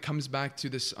think when it comes back to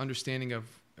this understanding of,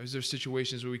 is there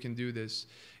situations where we can do this?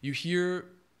 You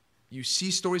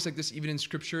see stories like this even in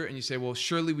Scripture, and you say, well,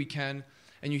 surely we can.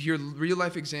 And you hear real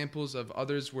life examples of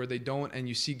others where they don't, and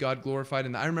you see God glorified.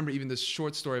 And I remember even this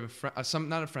short story of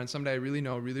somebody I really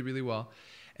know really, really well.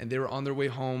 And they were on their way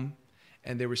home,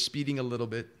 and they were speeding a little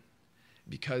bit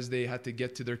because they had to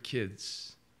get to their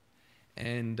kids.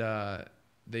 And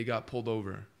they got pulled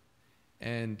over.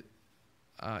 And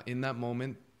in that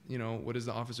moment, what does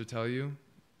the officer tell you?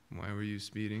 Why were you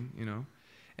speeding,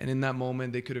 And in that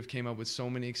moment, they could have came up with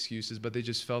so many excuses, but they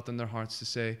just felt in their hearts to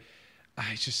say,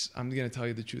 I'm going to tell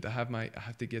you the truth. I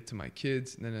have to get to my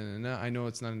kids. No. I know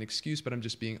it's not an excuse, but I'm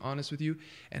just being honest with you.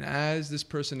 And as this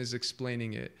person is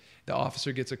explaining it, the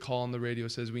officer gets a call on the radio,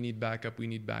 says, we need backup.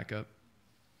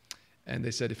 And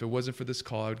they said, if it wasn't for this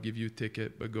call, I would give you a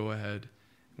ticket, but go ahead.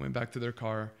 Went back to their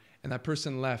car. And that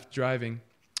person left driving,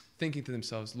 thinking to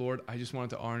themselves, Lord, I just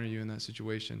wanted to honor you in that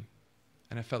situation.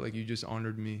 And I felt like you just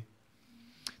honored me.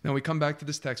 Now we come back to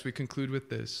this text. We conclude with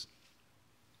this.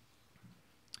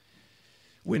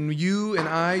 When you and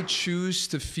I choose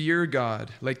to fear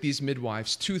God, like these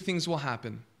midwives, two things will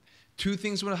happen. Two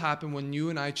things will happen when you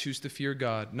and I choose to fear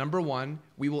God. Number one,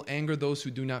 we will anger those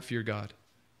who do not fear God.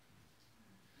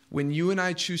 When you and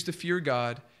I choose to fear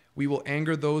God, we will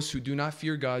anger those who do not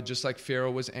fear God, just like Pharaoh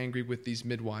was angry with these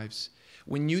midwives.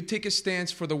 When you take a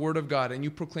stance for the word of God and you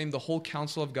proclaim the whole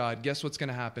counsel of God, guess what's going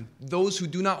to happen? Those who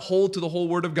do not hold to the whole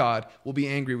word of God will be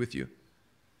angry with you.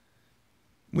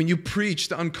 When you preach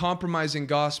the uncompromising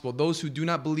gospel, those who do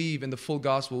not believe in the full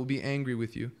gospel will be angry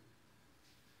with you.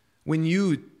 When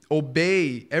you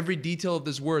obey every detail of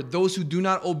this word, those who do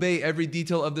not obey every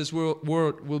detail of this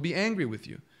word will be angry with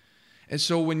you. And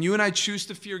so when you and I choose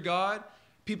to fear God,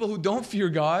 people who don't fear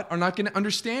God are not going to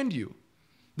understand you.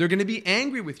 They're going to be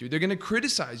angry with you. They're going to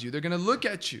criticize you. They're going to look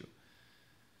at you.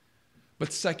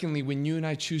 But secondly, when you and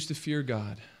I choose to fear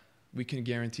God, we can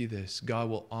guarantee this: God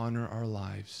will honor our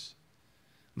lives.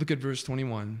 Look at verse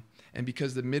 21. And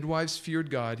because the midwives feared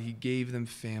God, he gave them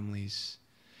families.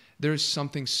 There is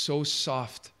something so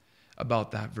soft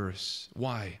about that verse.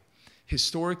 Why?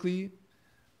 Historically,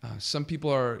 some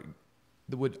people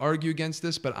would argue against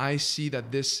this, but I see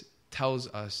that this tells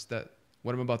us that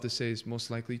what I'm about to say is most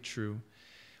likely true.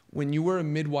 When you were a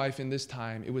midwife in this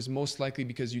time, it was most likely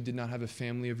because you did not have a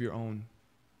family of your own.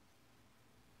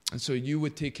 And so you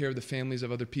would take care of the families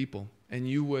of other people, and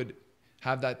you would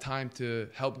have that time to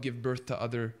help give birth to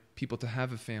other people to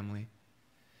have a family.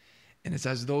 And it's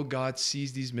as though God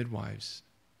sees these midwives,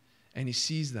 and he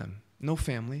sees them, no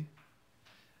family,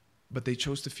 but they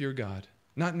chose to fear God,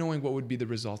 not knowing what would be the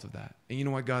result of that. And you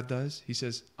know what God does? He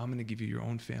says, I'm going to give you your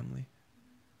own family.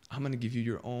 I'm going to give you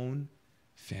your own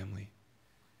family.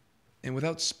 And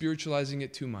without spiritualizing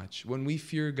it too much, when we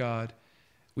fear God,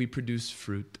 we produce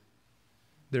fruit.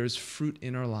 There is fruit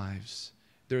in our lives.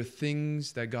 There are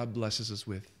things that God blesses us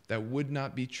with that would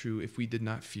not be true if we did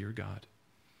not fear God.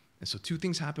 And so two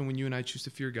things happen when you and I choose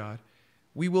to fear God.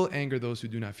 We will anger those who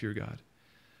do not fear God.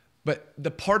 But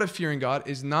the part of fearing God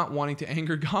is not wanting to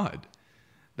anger God.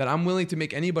 That I'm willing to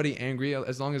make anybody angry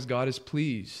as long as God is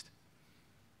pleased.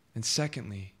 And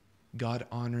secondly, God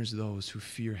honors those who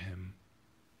fear him.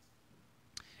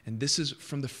 And this is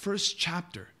from the first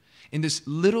chapter. In this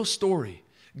little story,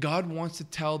 God wants to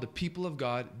tell the people of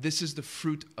God, this is the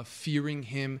fruit of fearing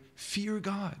him. Fear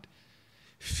God.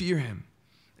 Fear him.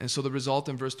 And so the result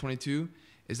in verse 22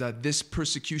 is that this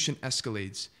persecution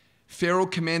escalates. Pharaoh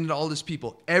commanded all his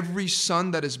people, every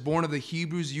son that is born of the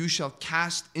Hebrews you shall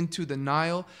cast into the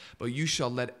Nile, but you shall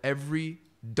let every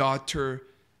daughter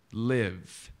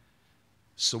live.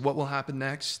 So what will happen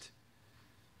next?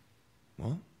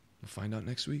 Well, we'll find out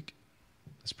next week.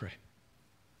 Let's pray.